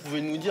activity?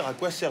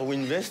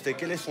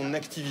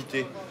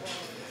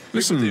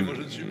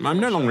 Listen,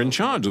 I'm no longer in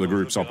charge of the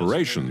group's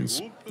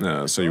operations,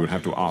 so you would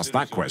have to ask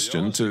that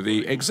question to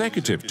the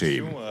executive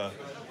team.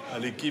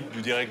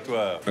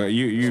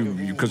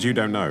 Because you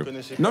don't know.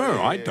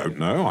 No, I don't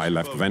know. I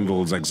left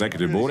Wendel's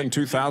executive board in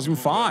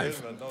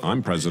 2005.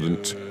 I'm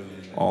president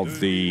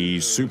of the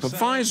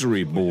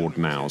supervisory board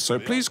now, so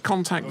please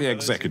contact the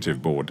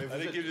executive board.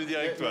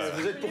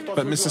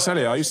 But Mr.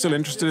 Sellier, are you still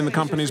interested in the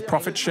company's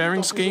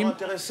profit-sharing scheme?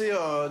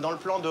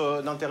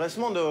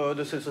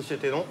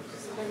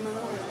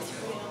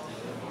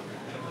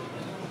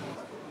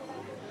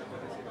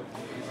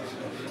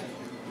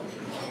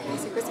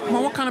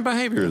 Well, what kind of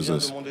behavior is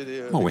this?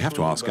 Well, we have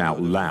to ask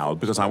out loud,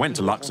 because I went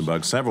to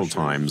Luxembourg several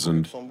times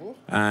and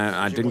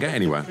I didn't get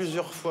anywhere.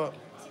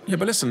 Yeah,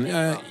 but listen,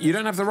 you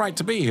don't have the right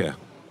to be here.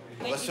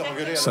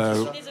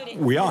 So,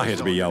 we are here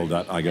to be yelled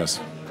at, I guess.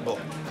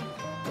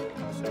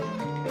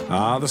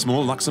 Ah, the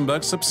small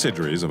Luxembourg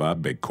subsidiaries of our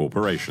big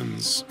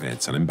corporations.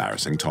 It's an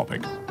embarrassing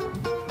topic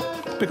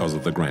because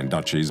of the Grand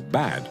Duchy's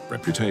bad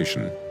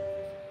reputation.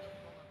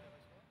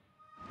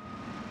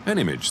 An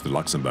image the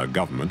Luxembourg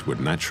government would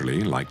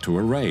naturally like to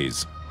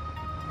erase.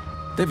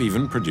 They've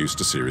even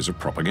produced a series of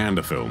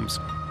propaganda films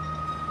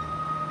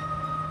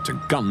to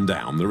gun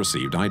down the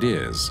received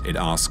ideas. It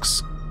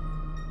asks,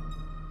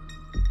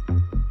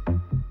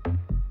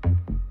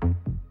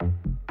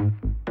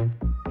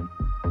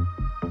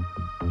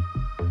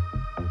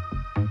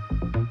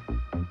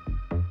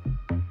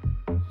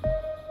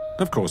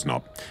 of course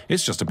not.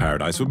 It's just a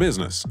paradise for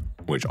business,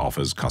 which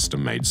offers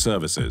custom-made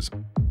services.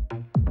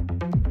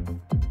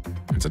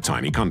 It's a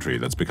tiny country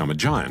that's become a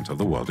giant of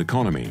the world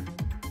economy.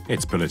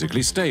 It's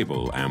politically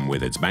stable and,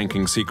 with its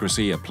banking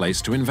secrecy, a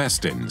place to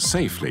invest in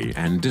safely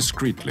and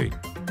discreetly.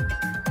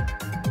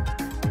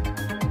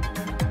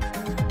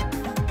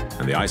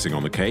 And the icing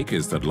on the cake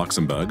is that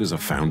Luxembourg is a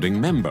founding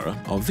member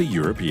of the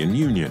European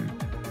Union.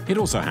 It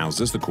also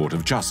houses the Court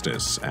of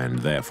Justice and,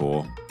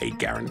 therefore, a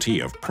guarantee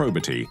of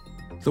probity.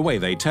 The way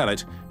they tell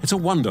it, it's a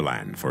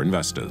wonderland for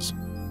investors.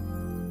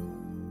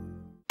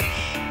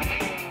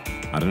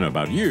 I don't know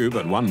about you,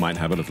 but one might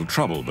have a little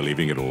trouble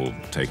believing it all,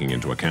 taking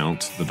into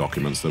account the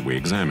documents that we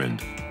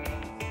examined.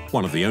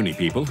 One of the only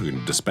people who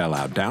can dispel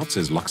our doubts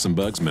is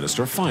Luxembourg's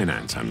Minister of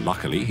Finance, and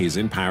luckily he's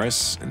in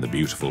Paris, in the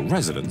beautiful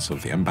residence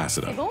of the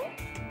ambassador.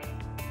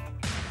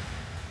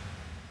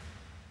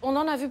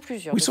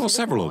 We saw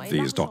several of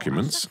these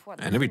documents,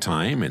 and every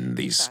time in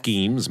these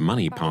schemes,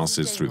 money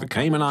passes through the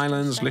Cayman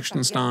Islands,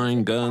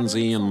 Liechtenstein,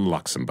 Guernsey, and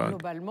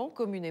Luxembourg.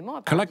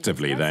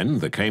 Collectively, then,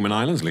 the Cayman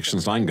Islands,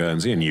 Liechtenstein,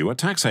 Guernsey, and you are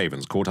tax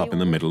havens caught up in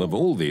the middle of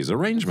all these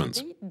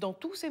arrangements.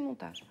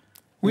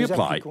 We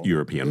apply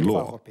European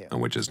law,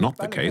 which is not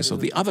the case of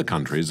the other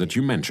countries that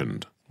you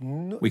mentioned.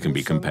 We can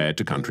be compared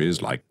to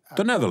countries like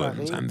the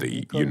Netherlands and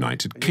the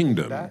United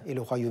Kingdom,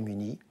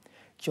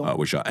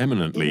 which are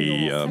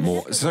eminently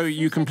more... So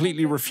you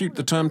completely refute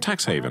the term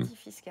tax haven?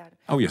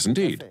 Oh, yes,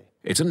 indeed.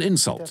 It's an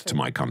insult to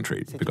my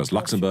country, because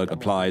Luxembourg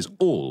applies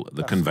all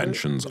the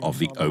conventions of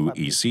the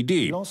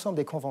OECD.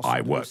 I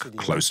work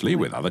closely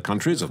with other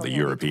countries of the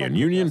European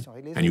Union,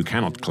 and you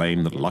cannot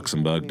claim that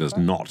Luxembourg does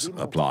not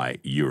apply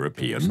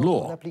European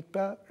law.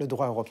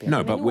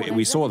 No, but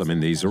we saw them in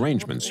these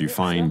arrangements. You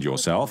find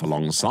yourself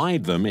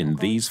alongside them in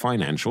these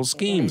financial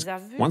schemes.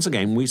 Once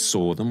again, we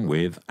saw them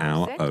with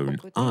our own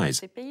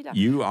eyes.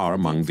 You are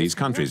among these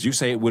countries. You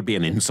say it would be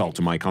an insult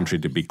to my country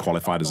to be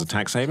qualified as a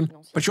tax haven,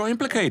 but you're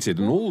implicated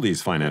in all these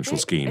financial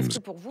schemes.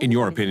 In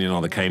your opinion,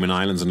 are the Cayman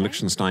Islands and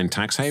Liechtenstein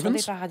tax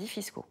havens? I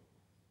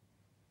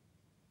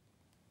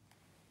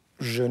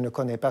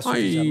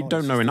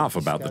don't know enough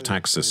about the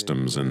tax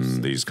systems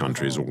in these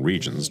countries or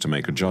regions to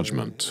make a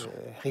judgment.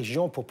 A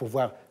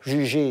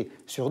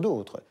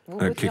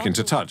kick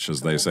into touch,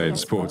 as they say in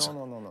sports.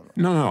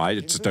 No, I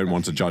just don't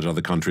want to judge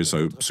other countries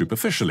so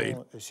superficially.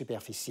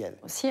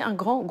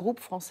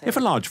 If a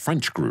large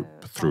French group,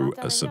 through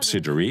a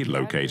subsidiary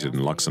located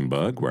in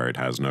Luxembourg, where it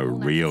has no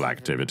real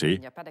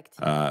activity,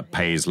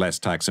 pays less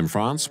tax in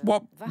France,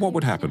 what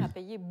would happen?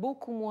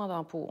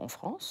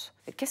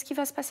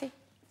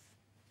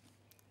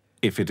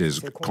 If it is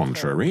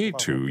contrary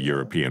to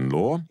European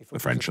law, the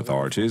French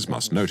authorities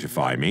must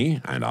notify me,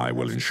 and I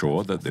will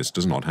ensure that this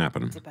does not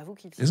happen.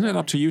 Isn't it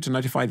up to you to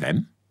notify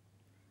them?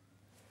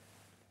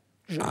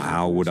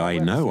 How would I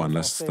know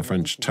unless the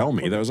French tell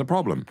me there's a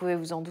problem?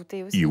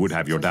 You would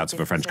have your doubts if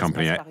a French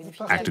company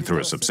acted through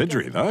a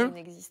subsidiary, though.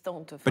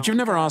 But you've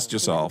never asked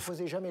yourself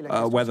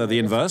whether the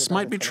inverse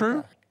might be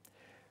true?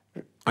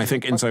 I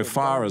think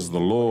insofar as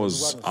the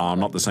laws are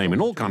not the same in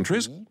all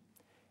countries,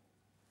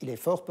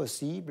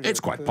 It's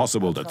quite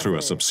possible that through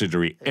a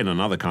subsidiary in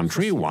another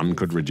country, one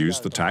could reduce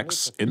the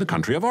tax in the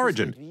country of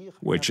origin,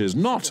 which is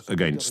not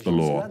against the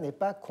law.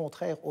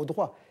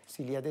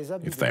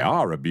 If there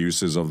are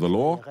abuses of the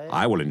law,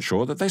 I will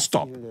ensure that they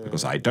stop,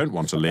 because I don't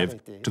want to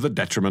live to the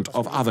detriment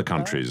of other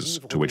countries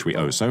to which we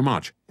owe so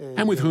much,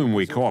 and with whom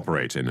we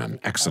cooperate in an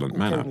excellent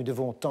manner.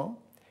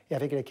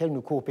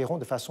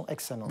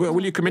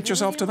 Will you commit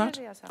yourself to that?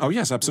 Oh,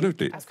 yes,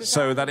 absolutely.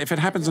 So that if it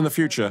happens in the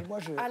future,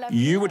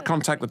 you would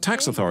contact the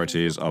tax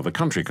authorities of the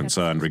country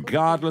concerned,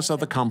 regardless of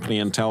the company,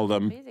 and tell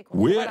them,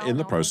 we're in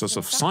the process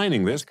of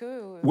signing this.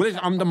 Will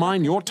it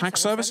undermine your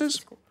tax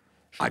services?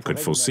 I could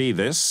foresee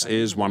this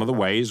is one of the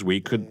ways we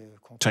could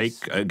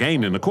take,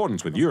 again in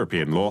accordance with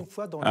European law,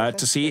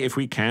 to see if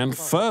we can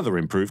further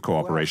improve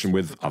cooperation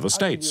with other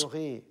states.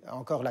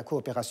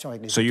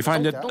 So you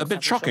find it a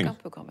bit shocking?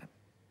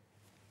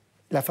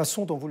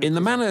 In the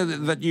manner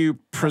that you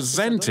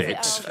present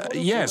it,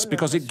 yes,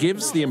 because it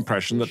gives the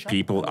impression that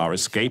people are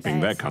escaping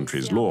their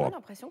country's law.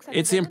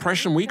 It's the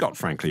impression we got,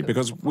 frankly,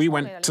 because we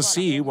went to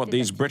see what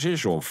these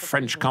British or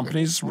French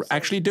companies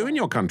actually do in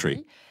your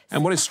country.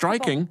 And what is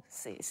striking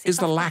is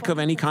the lack of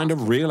any kind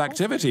of real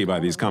activity by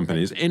these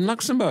companies in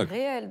Luxembourg.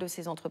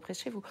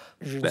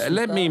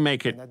 Let me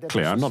make it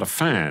clear, I'm not a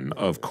fan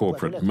of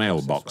corporate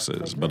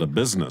mailboxes, but a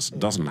business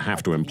doesn't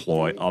have to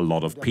employ a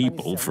lot of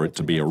people for it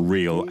to be a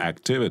real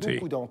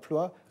activity.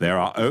 There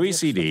are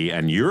OECD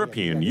and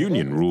European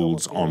Union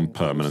rules on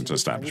permanent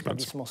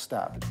establishments.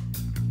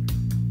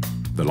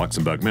 The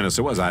Luxembourg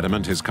minister was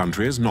adamant his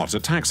country is not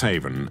a tax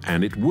haven,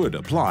 and it would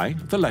apply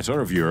the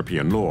letter of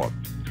European law.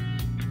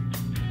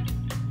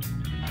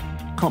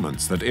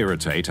 Comments that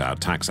irritate our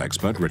tax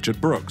expert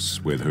Richard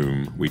Brooks, with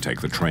whom we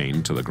take the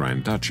train to the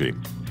Grand Duchy.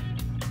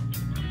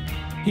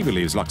 He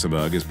believes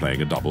Luxembourg is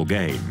playing a double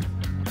game,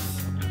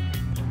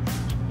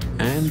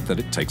 and that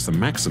it takes the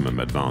maximum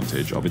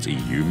advantage of its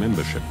EU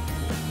membership.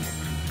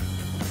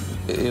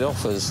 It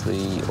offers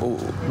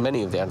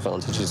many of the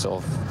advantages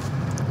of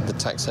the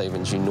tax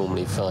havens you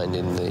normally find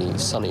in the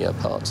sunnier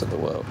parts of the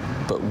world,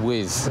 but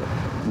with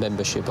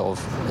membership of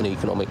an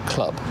economic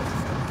club,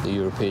 the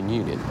European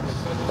Union.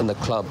 And the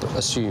club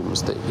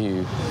assumes that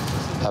you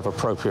have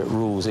appropriate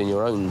rules in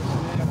your own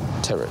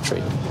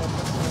territory.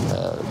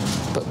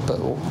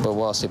 But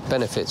whilst it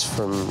benefits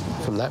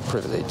from that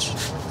privilege,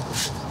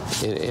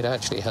 it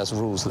actually has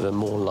rules that are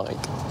more like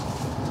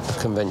a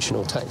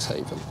conventional tax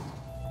haven.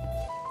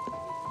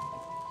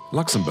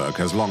 Luxembourg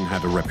has long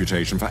had a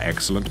reputation for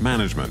excellent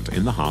management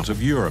in the heart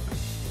of Europe.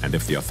 And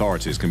if the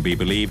authorities can be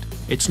believed,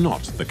 it's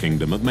not the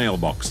kingdom of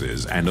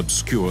mailboxes and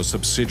obscure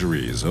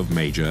subsidiaries of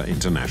major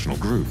international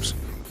groups.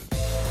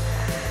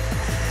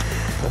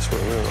 That's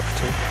what we're off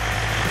to.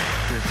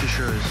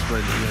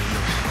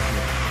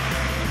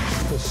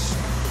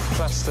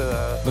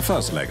 The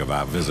first leg of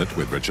our visit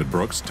with Richard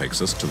Brooks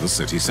takes us to the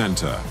city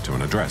centre, to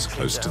an address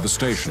close to the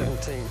station.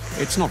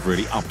 It's not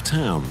really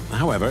uptown.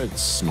 However,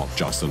 it's not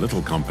just a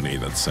little company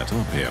that's set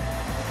up here.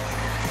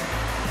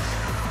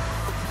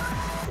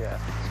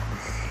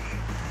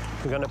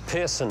 We're going to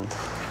Pearson.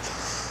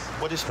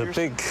 What is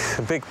Pearson?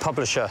 A big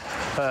publisher.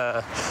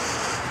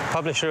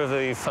 Publisher of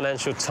the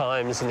Financial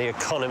Times and The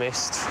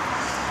Economist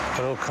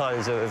and all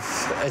kinds of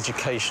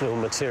educational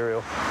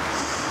material.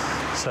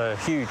 It's a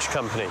huge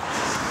company.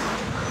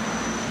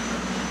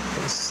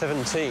 It's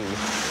 17.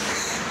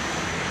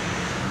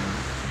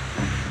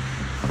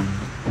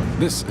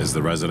 This is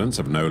the residence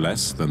of no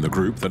less than the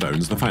group that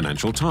owns the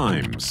Financial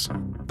Times.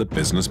 The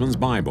businessman's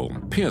Bible,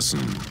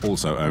 Pearson,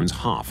 also owns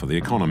half of The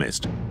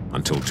Economist.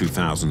 Until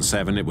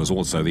 2007, it was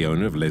also the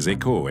owner of Les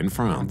Echos in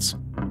France.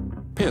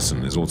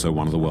 Pearson is also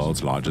one of the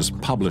world's largest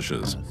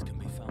publishers.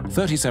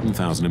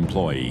 37,000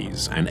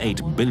 employees and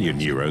 8 billion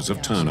euros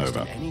of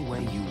turnover. Any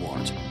way you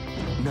want.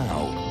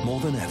 Now, more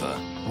than ever,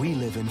 we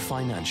live in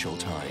financial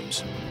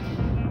times.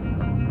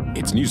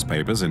 Its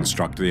newspapers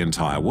instruct the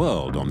entire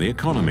world on the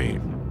economy.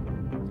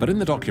 But in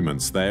the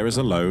documents, there is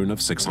a loan of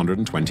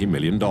 $620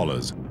 million,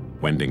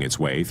 wending its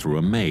way through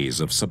a maze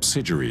of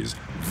subsidiaries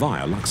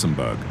via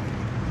Luxembourg.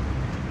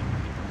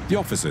 The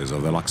offices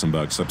of the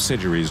Luxembourg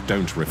subsidiaries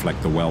don't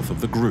reflect the wealth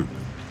of the group.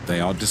 They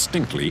are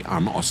distinctly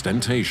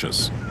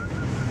unostentatious.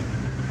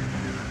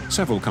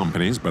 Several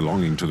companies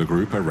belonging to the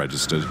group are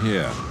registered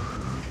here.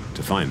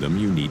 To find them,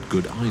 you need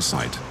good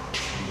eyesight.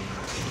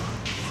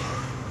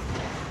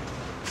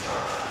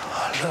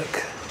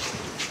 Look.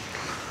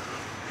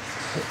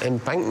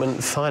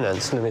 Embankment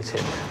Finance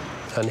Limited.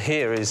 And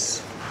here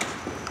is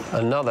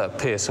another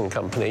Pearson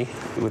company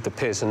with the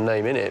Pearson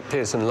name in it,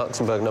 Pearson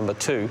Luxembourg number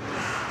 2.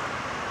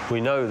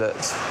 We know that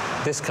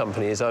this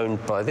company is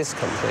owned by this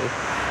company.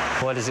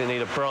 Why does it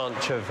need a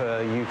branch of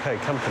a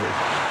UK company?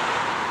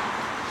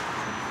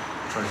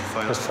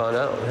 Let's find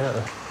out,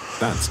 yeah.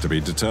 That's to be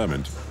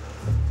determined.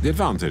 The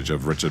advantage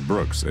of Richard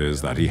Brooks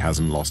is that he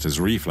hasn't lost his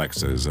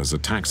reflexes as a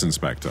tax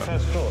inspector.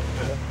 First floor.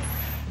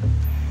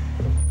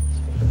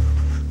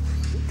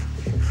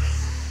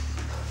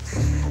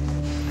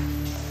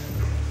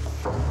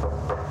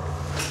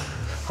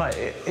 Hi,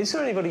 is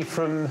there anybody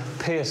from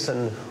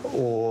Pearson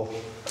or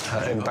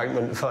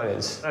Embankment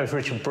Finance. I was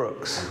Richard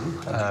Brooks.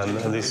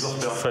 And this.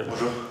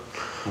 Bonjour.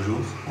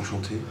 Bonjour.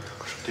 Enchanté.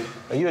 Enchanté.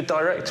 Are you a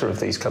director of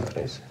these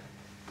companies?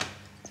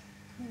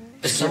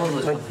 Some of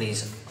those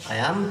companies I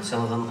am,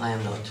 some of them I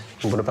am not.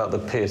 And what about the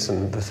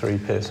three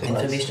Pearson?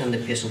 Information on the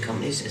Pearson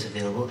companies is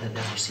available at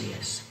the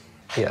RCS.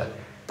 Yeah,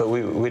 but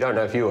we don't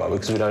know if you are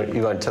because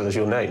you won't tell us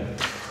your name.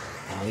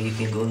 Well, you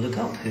can go and look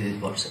up who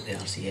works at the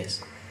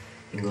RCS.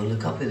 You can go and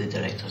look up who the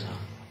directors are.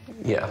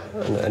 Yeah,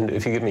 and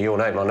if you give me your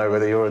name, I'll know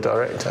whether you're a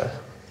director.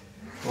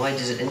 Why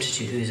does it interest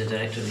you who is a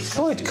director of these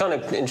Well, companies? we're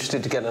kind of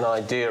interested to get an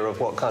idea of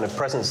what kind of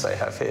presence they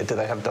have here. Do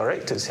they have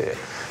directors here?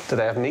 Do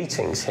they have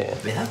meetings here?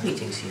 We have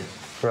meetings here.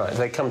 Right,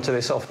 they come to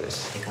this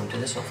office? They come to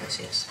this office,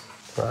 yes.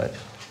 Right.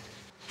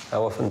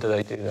 How often do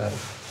they do that?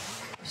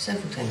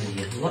 Several times a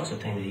year, lots of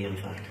times a year, in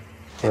fact.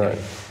 Right.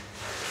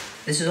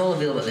 This is all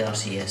available at the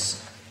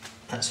RCS.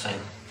 That's fine.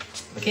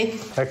 Okay?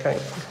 Okay.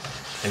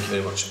 Thank you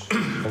very much.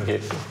 Thank you.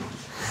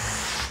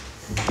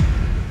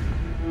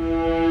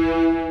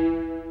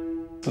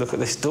 Look at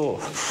this door.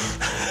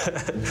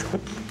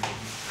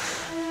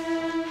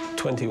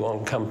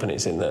 21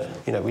 companies in there.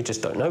 You know, we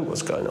just don't know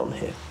what's going on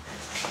here.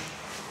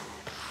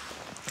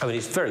 I mean,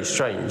 it's very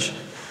strange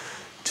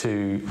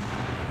to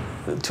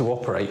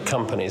operate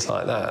companies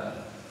like that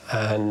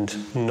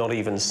and not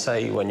even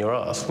say when you're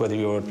asked whether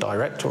you're a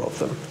director of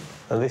them.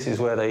 And this is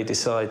where they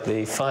decide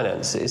the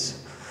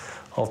finances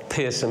of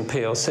Pearson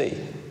PLC,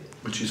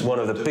 which is one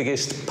of the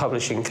biggest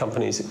publishing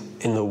companies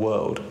in the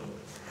world.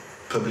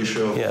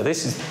 Publisher? Yeah,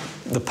 this is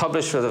the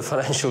publisher of the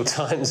Financial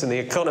Times and The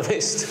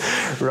Economist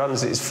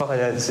runs its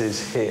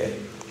finances here.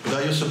 But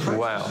are you surprised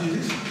Wow. to see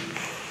this?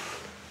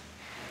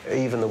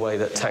 Even the way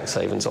that tax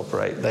havens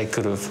operate, they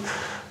could have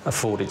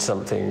afforded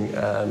something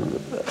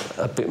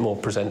a bit more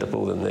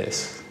presentable than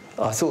this.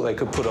 I thought they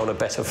could put on a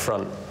better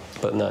front,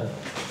 but no.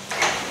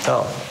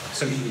 Oh.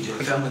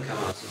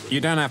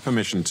 You don't have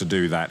permission to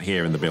do that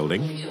here in the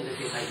building.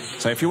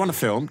 So if you want to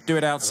film, do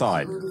it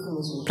outside.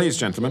 Please,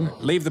 gentlemen,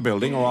 leave the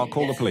building or I'll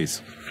call the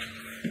police.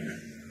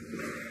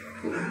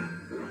 The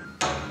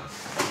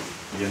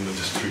end of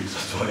the street,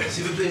 that's why.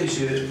 S'il vous plaît,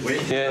 monsieur. Oui.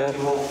 Yeah.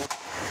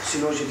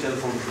 Sinon, je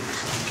téléphone.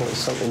 Got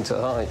something to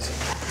hide.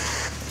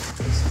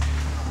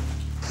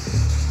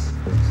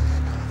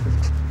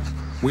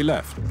 We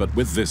left, but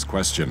with this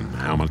question: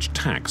 how much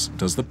tax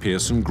does the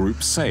Pearson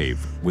Group save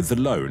with the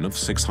loan of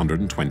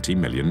 $620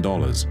 million?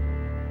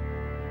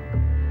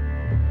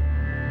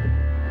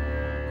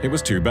 It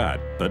was too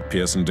bad, but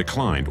Pearson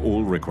declined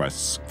all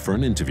requests for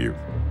an interview.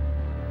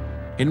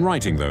 In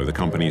writing, though, the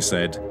company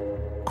said,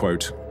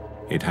 quote,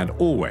 "It had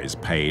always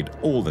paid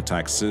all the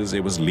taxes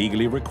it was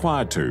legally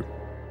required to."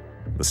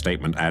 The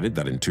statement added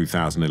that in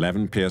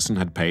 2011, Pearson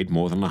had paid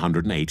more than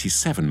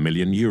 187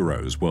 million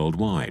euros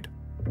worldwide.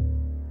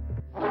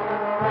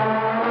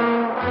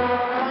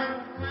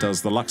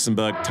 Does the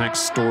Luxembourg tax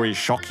story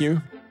shock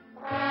you?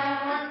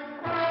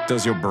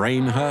 Does your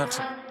brain hurt?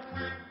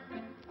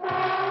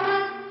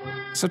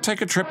 So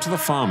take a trip to the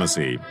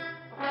pharmacy.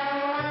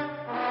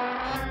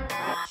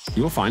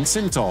 You'll find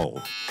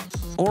Synthol,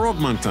 or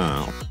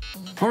Augmentin,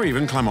 or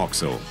even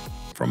Clamoxyl,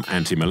 from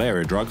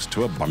anti-malaria drugs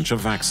to a bunch of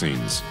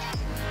vaccines.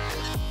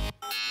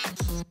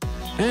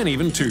 And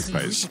even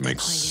toothpaste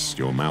makes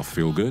your mouth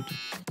feel good.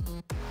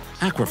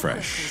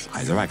 Aquafresh,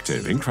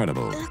 isoactive,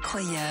 incredible.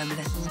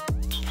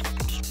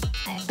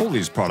 All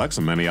these products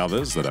and many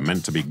others that are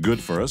meant to be good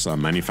for us are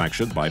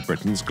manufactured by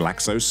Britain's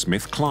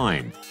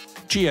GlaxoSmithKline,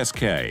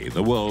 GSK,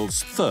 the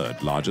world's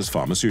third largest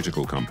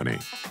pharmaceutical company.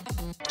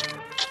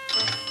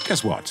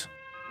 Guess what?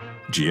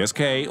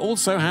 GSK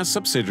also has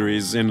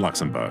subsidiaries in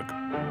Luxembourg.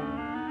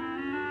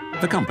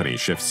 The company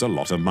shifts a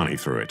lot of money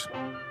through it.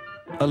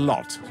 A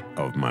lot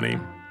of money.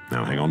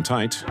 Now hang on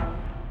tight.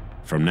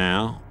 From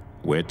now,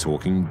 we're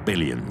talking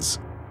billions.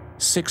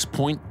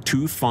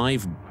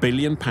 6.25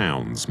 billion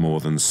pounds, more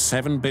than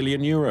 7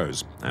 billion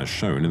euros, as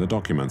shown in the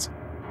documents.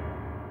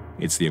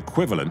 It's the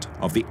equivalent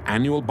of the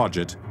annual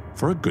budget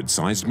for a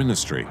good-sized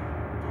ministry.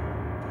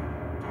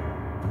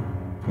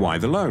 Why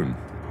the loan?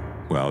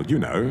 Well, you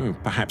know,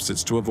 perhaps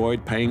it's to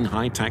avoid paying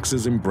high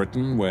taxes in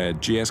Britain where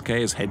GSK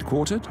is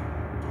headquartered?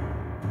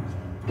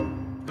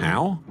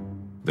 How?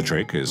 The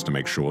trick is to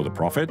make sure the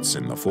profits,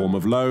 in the form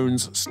of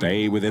loans,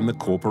 stay within the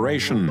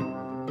corporation,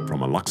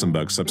 from a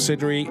Luxembourg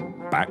subsidiary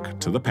back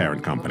to the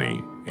parent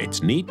company.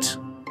 It's neat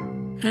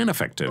and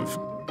effective.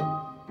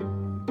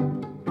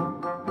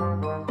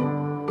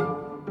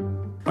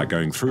 By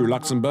going through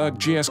Luxembourg,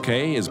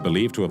 GSK is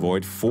believed to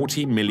avoid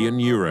 40 million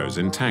euros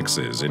in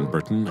taxes in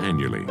Britain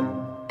annually.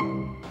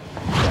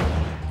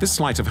 This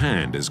sleight of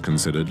hand is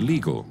considered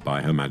legal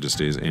by Her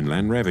Majesty's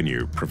Inland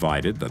Revenue,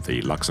 provided that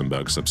the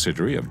Luxembourg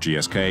subsidiary of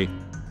GSK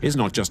is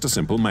not just a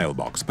simple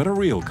mailbox, but a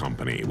real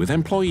company with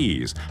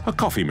employees, a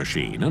coffee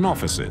machine, and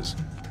offices.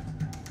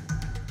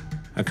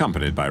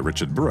 Accompanied by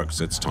Richard Brooks,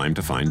 it's time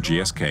to find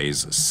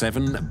GSK's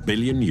 7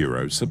 billion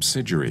euro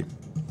subsidiary.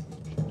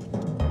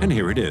 And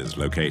here it is,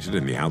 located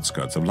in the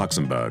outskirts of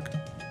Luxembourg,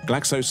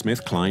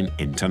 GlaxoSmithKline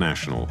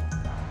International.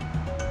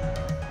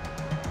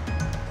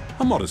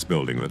 a modest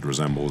building that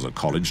resembles a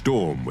college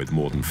dorm with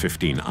more than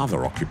 15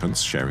 other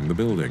occupants sharing the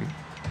building.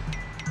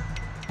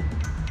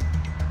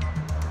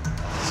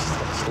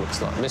 Looks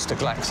like Mr.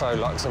 Glaxo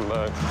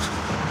Luxembourg.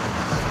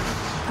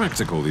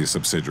 Practical, these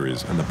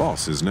subsidiaries, and the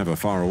boss is never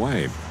far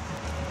away.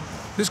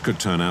 This could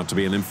turn out to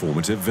be an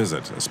informative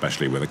visit,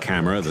 especially with a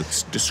camera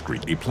that's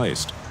discreetly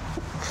placed.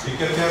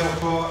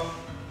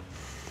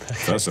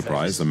 First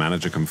surprise, the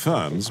manager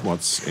confirms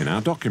what's in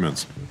our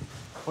documents.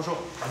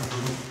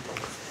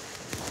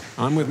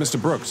 I'm with Mr.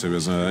 Brooks, who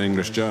is an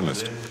English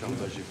journalist.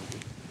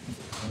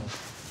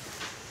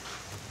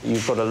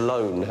 You've got a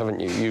loan, haven't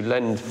you? You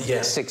lend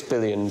Yeah. £6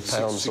 billion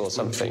or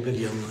something. 6.3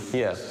 billion.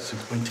 Yeah.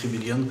 6.3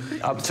 billion.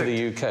 Up to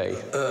the UK.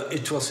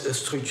 It was a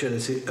structure,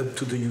 let's say, up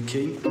to the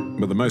UK.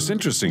 But the most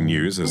interesting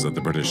news is that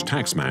the British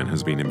taxman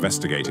has been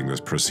investigating this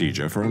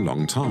procedure for a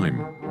long time.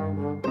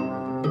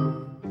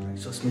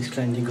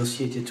 GlaxoSmithKline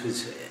negotiated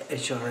with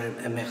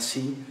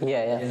HMRC.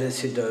 Yeah. And let's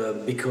say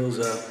because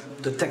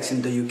the tax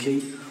in the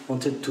UK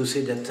wanted to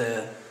say that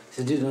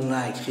they didn't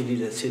like really,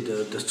 let's say,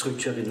 the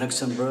structure in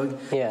Luxembourg,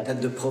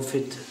 that the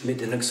profit made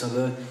in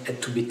Luxembourg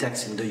had to be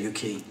taxed in the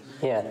UK.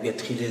 Yeah. We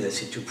had really, let's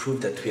say, to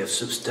prove that we have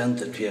substance,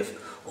 that we have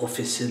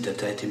offices,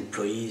 that had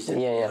employees, that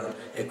we are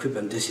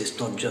equipment. This is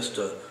not just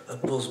a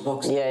post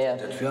box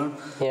that we are.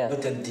 Yeah.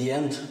 But at the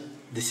end,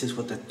 this is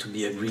what had to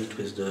be agreed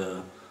with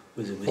the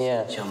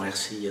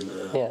HMRC and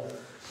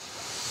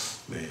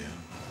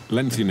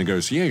Lengthy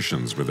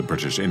negotiations with the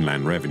British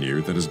Inland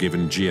Revenue that has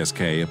given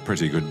GSK a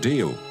pretty good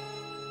deal.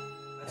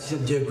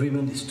 The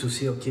agreement is to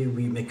say, okay,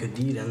 we make a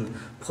deal and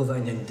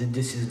provided that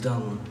this is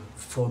done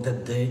for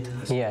that date,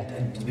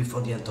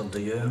 before the end of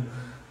the year,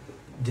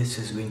 this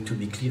is going to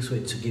be clear, so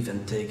it's a give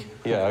and take.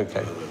 Yeah,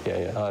 okay.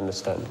 Yeah, I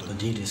understand. The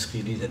deal is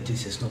really that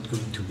this is not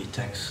going to be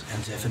taxed.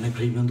 And they have an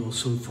agreement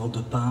also for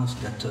the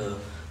past that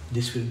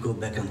this will go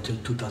back until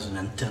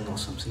 2010 or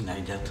something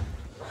like that.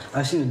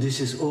 I think this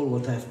is all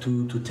what I have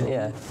to tell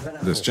you.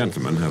 This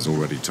gentleman has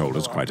already told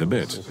us quite a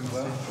bit.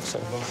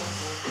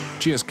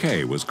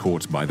 GSK was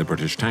caught by the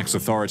British tax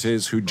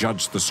authorities, who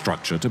judged the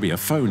structure to be a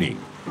phony.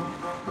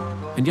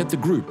 And yet the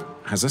group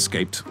has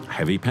escaped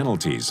heavy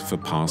penalties for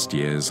past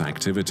years'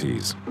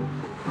 activities.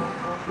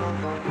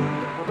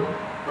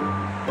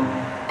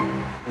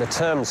 The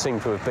terms seem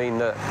to have been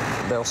that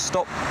they'll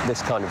stop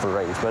this kind of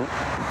arrangement,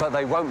 but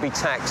they won't be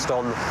taxed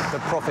on the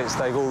profits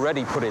they've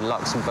already put in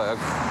Luxembourg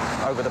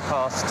over the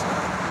past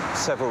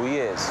several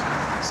years.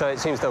 So it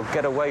seems they'll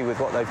get away with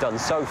what they've done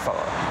so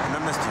far. An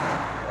amnesty.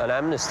 An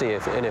amnesty,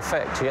 in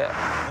effect, yeah.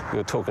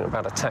 You're talking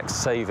about a tax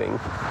saving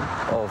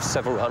of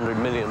several £100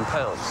 million.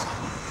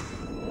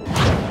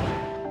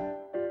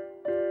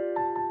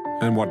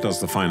 And what does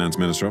the finance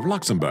minister of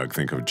Luxembourg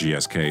think of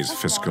GSK's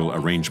fiscal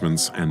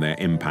arrangements and their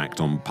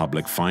impact on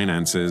public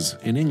finances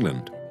in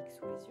England?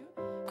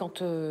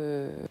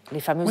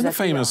 When the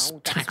famous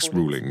tax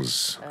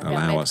rulings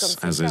allow us,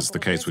 as is the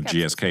case with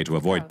GSK, to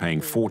avoid paying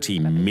 40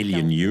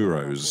 million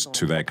euros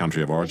to their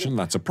country of origin,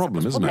 that's a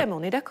problem, isn't it?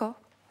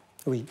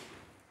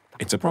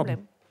 It's a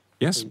problem.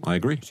 Yes, I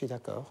agree.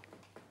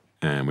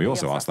 And we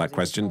also asked that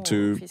question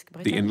to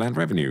the Inland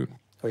Revenue.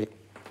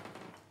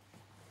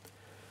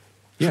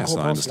 Yes,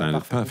 I understand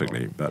it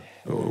perfectly, but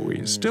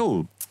we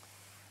still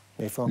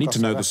need to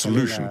know the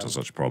solution to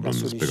such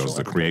problems, because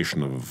the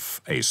creation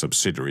of a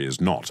subsidiary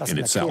is not in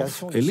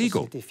itself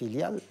illegal.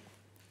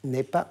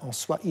 No,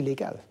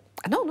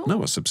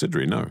 a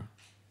subsidiary, no.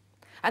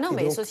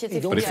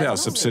 But if there are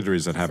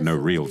subsidiaries that have no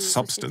real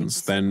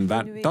substance, then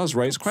that does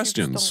raise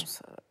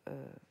questions.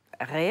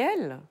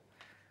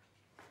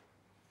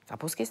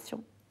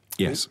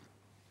 Yes.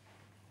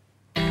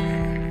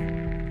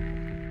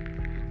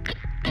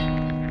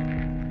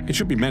 It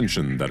should be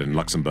mentioned that in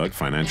Luxembourg,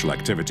 financial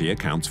activity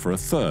accounts for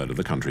 1/3 of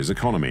the country's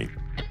economy.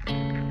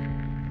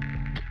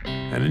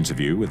 An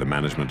interview with the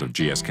management of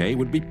GSK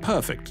would be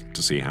perfect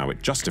to see how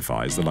it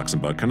justifies the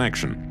Luxembourg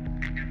connection.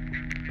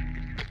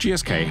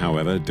 GSK,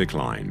 however,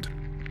 declined.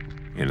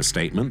 In a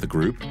statement, the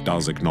group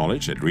does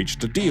acknowledge it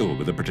reached a deal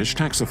with the British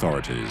tax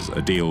authorities,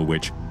 a deal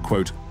which,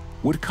 quote,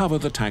 would cover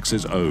the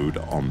taxes owed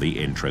on the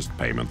interest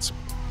payments.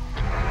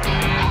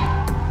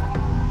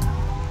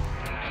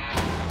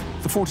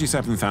 The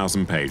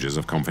 47,000 pages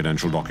of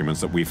confidential documents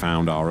that we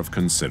found are of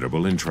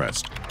considerable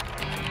interest.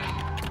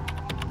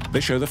 They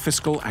show the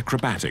fiscal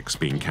acrobatics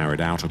being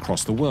carried out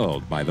across the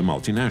world by the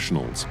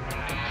multinationals.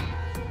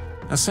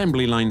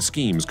 Assembly line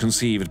schemes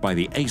conceived by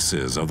the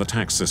aces of the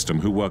tax system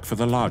who work for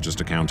the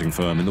largest accounting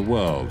firm in the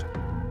world,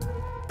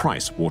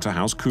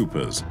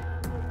 PricewaterhouseCoopers,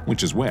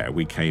 which is where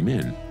we came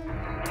in.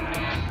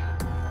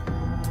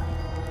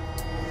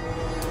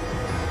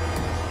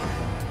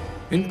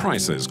 In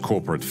Price's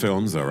corporate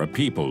films, there are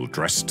people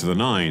dressed to the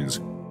nines,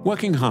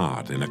 working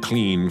hard in a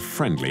clean,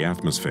 friendly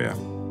atmosphere.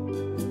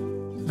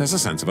 There's a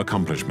sense of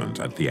accomplishment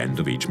at the end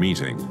of each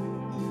meeting.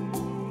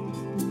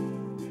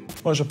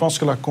 Je pense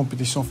que la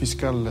compétition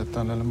fiscale est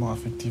un élément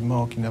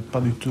effectivement qui n'est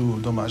pas du tout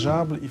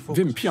dommageable.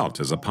 Wim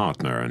Piot is a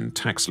partner and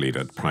tax lead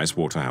at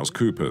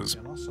PricewaterhouseCoopers.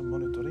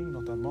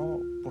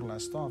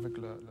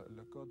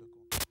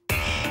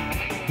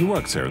 He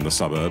works here in the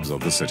suburbs of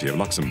the city of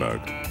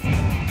Luxembourg.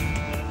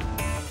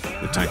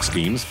 The tax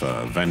schemes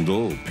for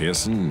Wendel,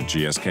 Pearson,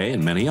 GSK,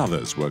 and many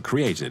others were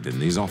created in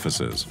these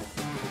offices.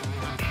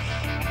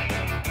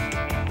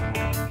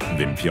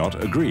 Wim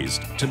Piot agrees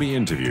to be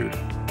interviewed.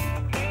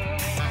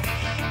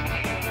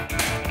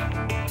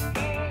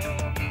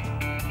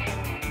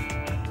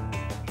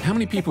 How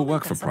many people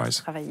work for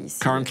Price?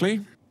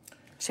 Currently?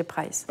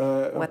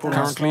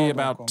 Currently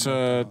about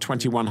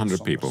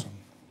 2,100 people.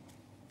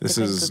 This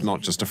is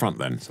not just a front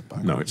then.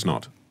 No, it's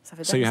not.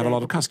 So you have a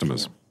lot of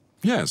customers.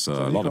 Yes,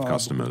 a lot of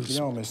customers.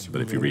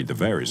 But if you read the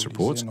various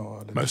reports,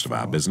 most of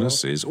our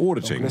business is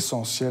auditing.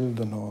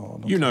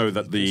 You know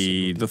that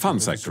the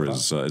fund sector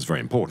is very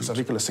important.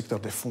 It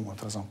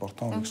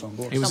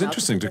was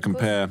interesting to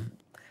compare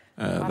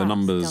the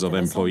numbers of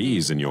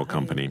employees in your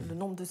company.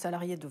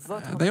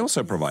 They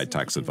also provide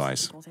tax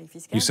advice.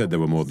 You said there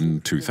were more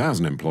than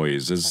 2,000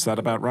 employees. Is that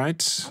about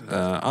right?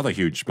 Other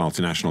huge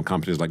multinational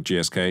companies like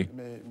GSK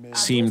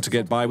seem to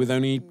get by with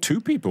only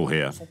 2 people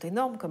here.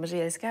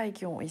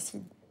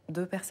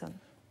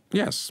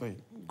 Yes,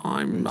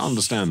 I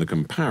understand the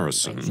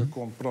comparison.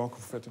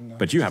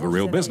 But you have a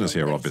real business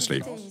here,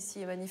 obviously.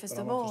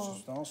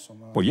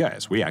 Well,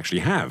 yes, we actually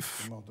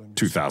have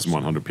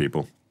 2,100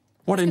 people.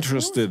 What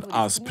interested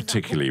us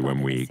particularly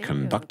when we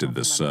conducted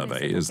this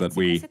survey is that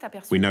we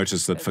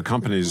noticed that for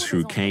companies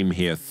who came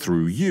here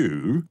through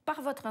you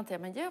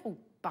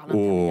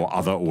or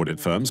other audit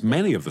firms,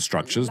 many of the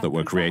structures that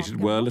were created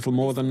were little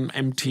more than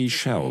empty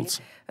shells.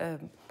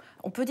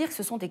 On peut dire que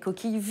ce sont des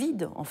coquilles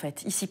vides, en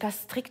fait. Il s'y passe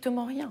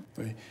strictement rien.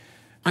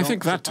 I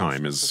think that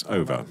time is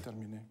over.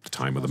 The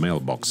time of the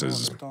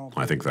mailboxes.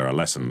 I think there are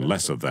less and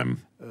less of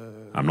them.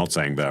 I'm not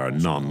saying there are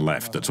none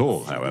left at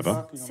all,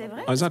 however.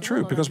 Is that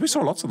true? Because we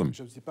saw lots of them.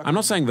 I'm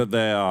not saying that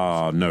there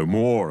are no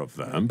more of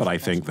them, but I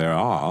think there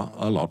are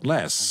a lot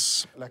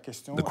less.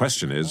 The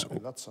question is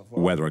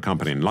whether a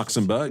company in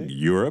Luxembourg,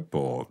 Europe,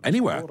 or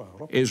anywhere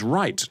is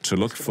right to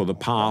look for the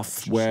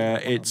path where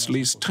it's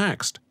least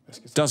taxed.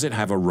 Does it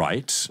have a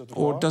right,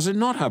 or does it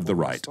not have the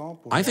right?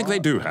 I think they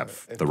do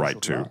have the right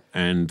to,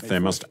 and there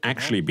must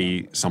actually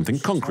be something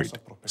concrete,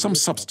 some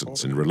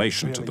substance in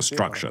relation to the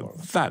structure.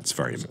 That's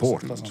very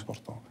important.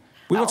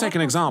 We will take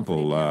an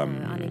example,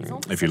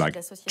 if you like.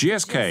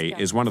 GSK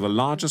is one of the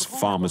largest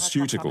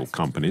pharmaceutical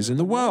companies in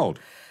the world.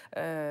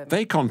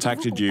 They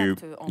contacted you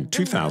in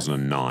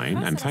 2009,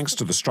 and thanks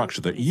to the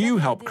structure that you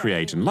helped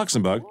create in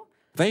Luxembourg,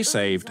 they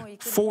saved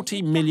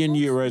 40 million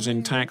euros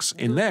in tax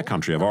in their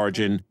country of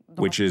origin,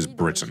 which is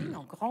Britain.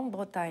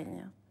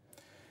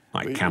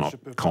 I cannot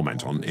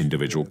comment on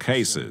individual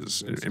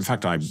cases. In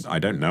fact, I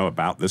don't know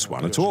about this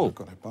one at all.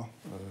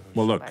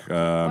 Well, look,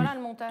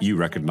 you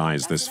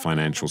recognize this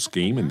financial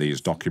scheme in these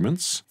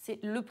documents.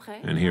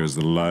 And here is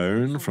the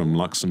loan from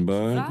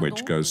Luxembourg,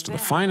 which goes to the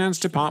finance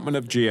department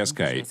of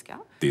GSK.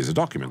 These are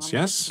documents,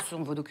 yes?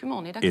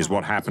 Is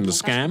what happened a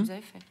scam?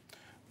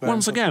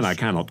 Once again, I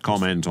cannot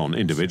comment on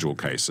individual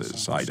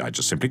cases. I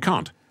just simply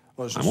can't.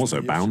 I'm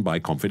also bound by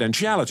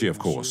confidentiality, of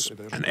course.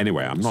 And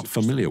anyway, I'm not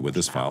familiar with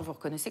this file.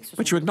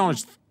 But you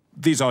acknowledge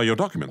these are your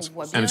documents.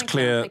 And it's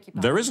clear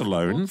there is a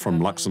loan from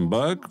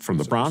Luxembourg, from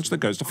the branch that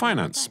goes to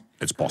finance.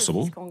 It's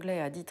possible.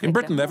 In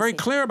Britain, they're very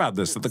clear about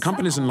this, that the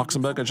companies in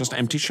Luxembourg are just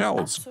empty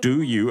shells.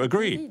 Do you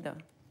agree?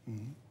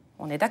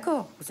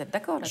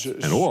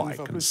 And all I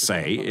can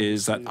say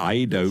is that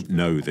I don't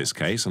know this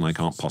case and I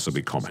can't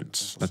possibly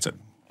comment. That's it.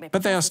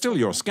 But they are still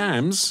your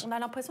scams.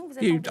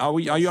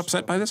 Are you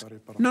upset by this?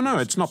 No,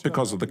 it's not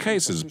because of the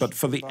cases, but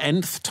for the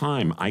nth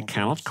time, I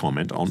cannot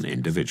comment on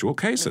individual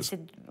cases.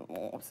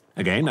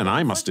 Again, and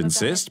I must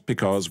insist,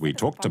 because we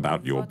talked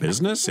about your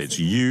business, it's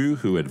you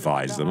who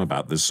advised them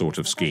about this sort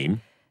of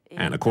scheme.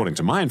 And according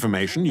to my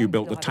information, you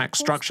built the tax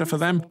structure for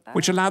them,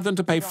 which allowed them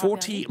to pay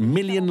 40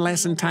 million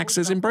less in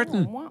taxes in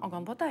Britain.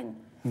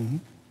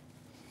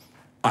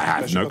 I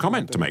have no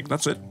comment to make,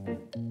 that's it.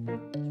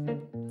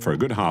 For a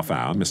good half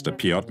hour, Mr.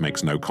 Piot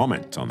makes no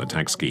comment on the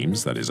tax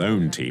schemes that his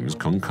own teams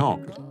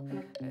concoct.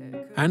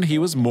 And he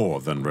was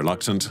more than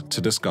reluctant to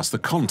discuss the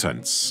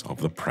contents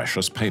of the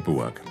precious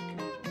paperwork.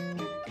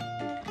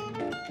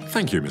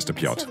 Thank you, Mr.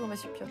 Piot.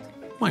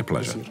 My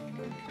pleasure.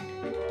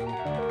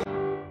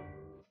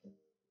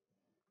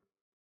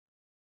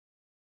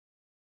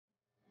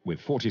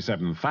 With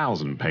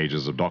 47,000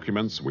 pages of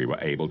documents, we were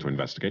able to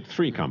investigate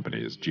 3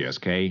 companies,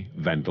 GSK,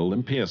 Wendel,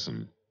 and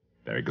Pearson.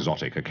 Their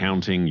exotic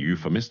accounting,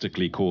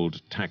 euphemistically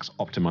called tax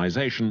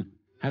optimization,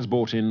 has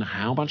brought in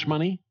how much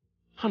money?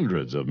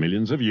 Hundreds of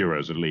millions of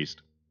euros at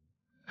least.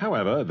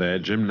 However, their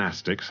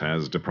gymnastics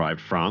has deprived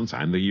France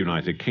and the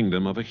United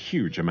Kingdom of a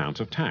huge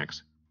amount of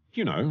tax.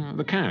 You know,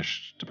 the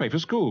cash to pay for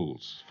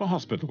schools, for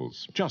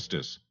hospitals,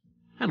 justice,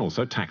 and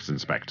also tax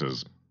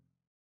inspectors.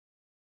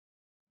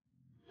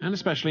 And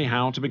especially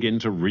how to begin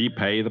to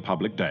repay the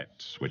public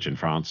debt, which in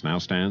France now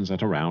stands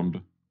at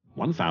around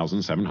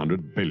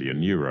 1,700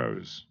 billion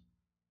euros.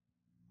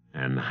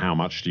 And how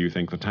much do you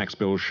think the tax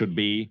bill should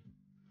be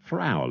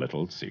for our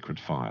little secret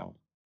file?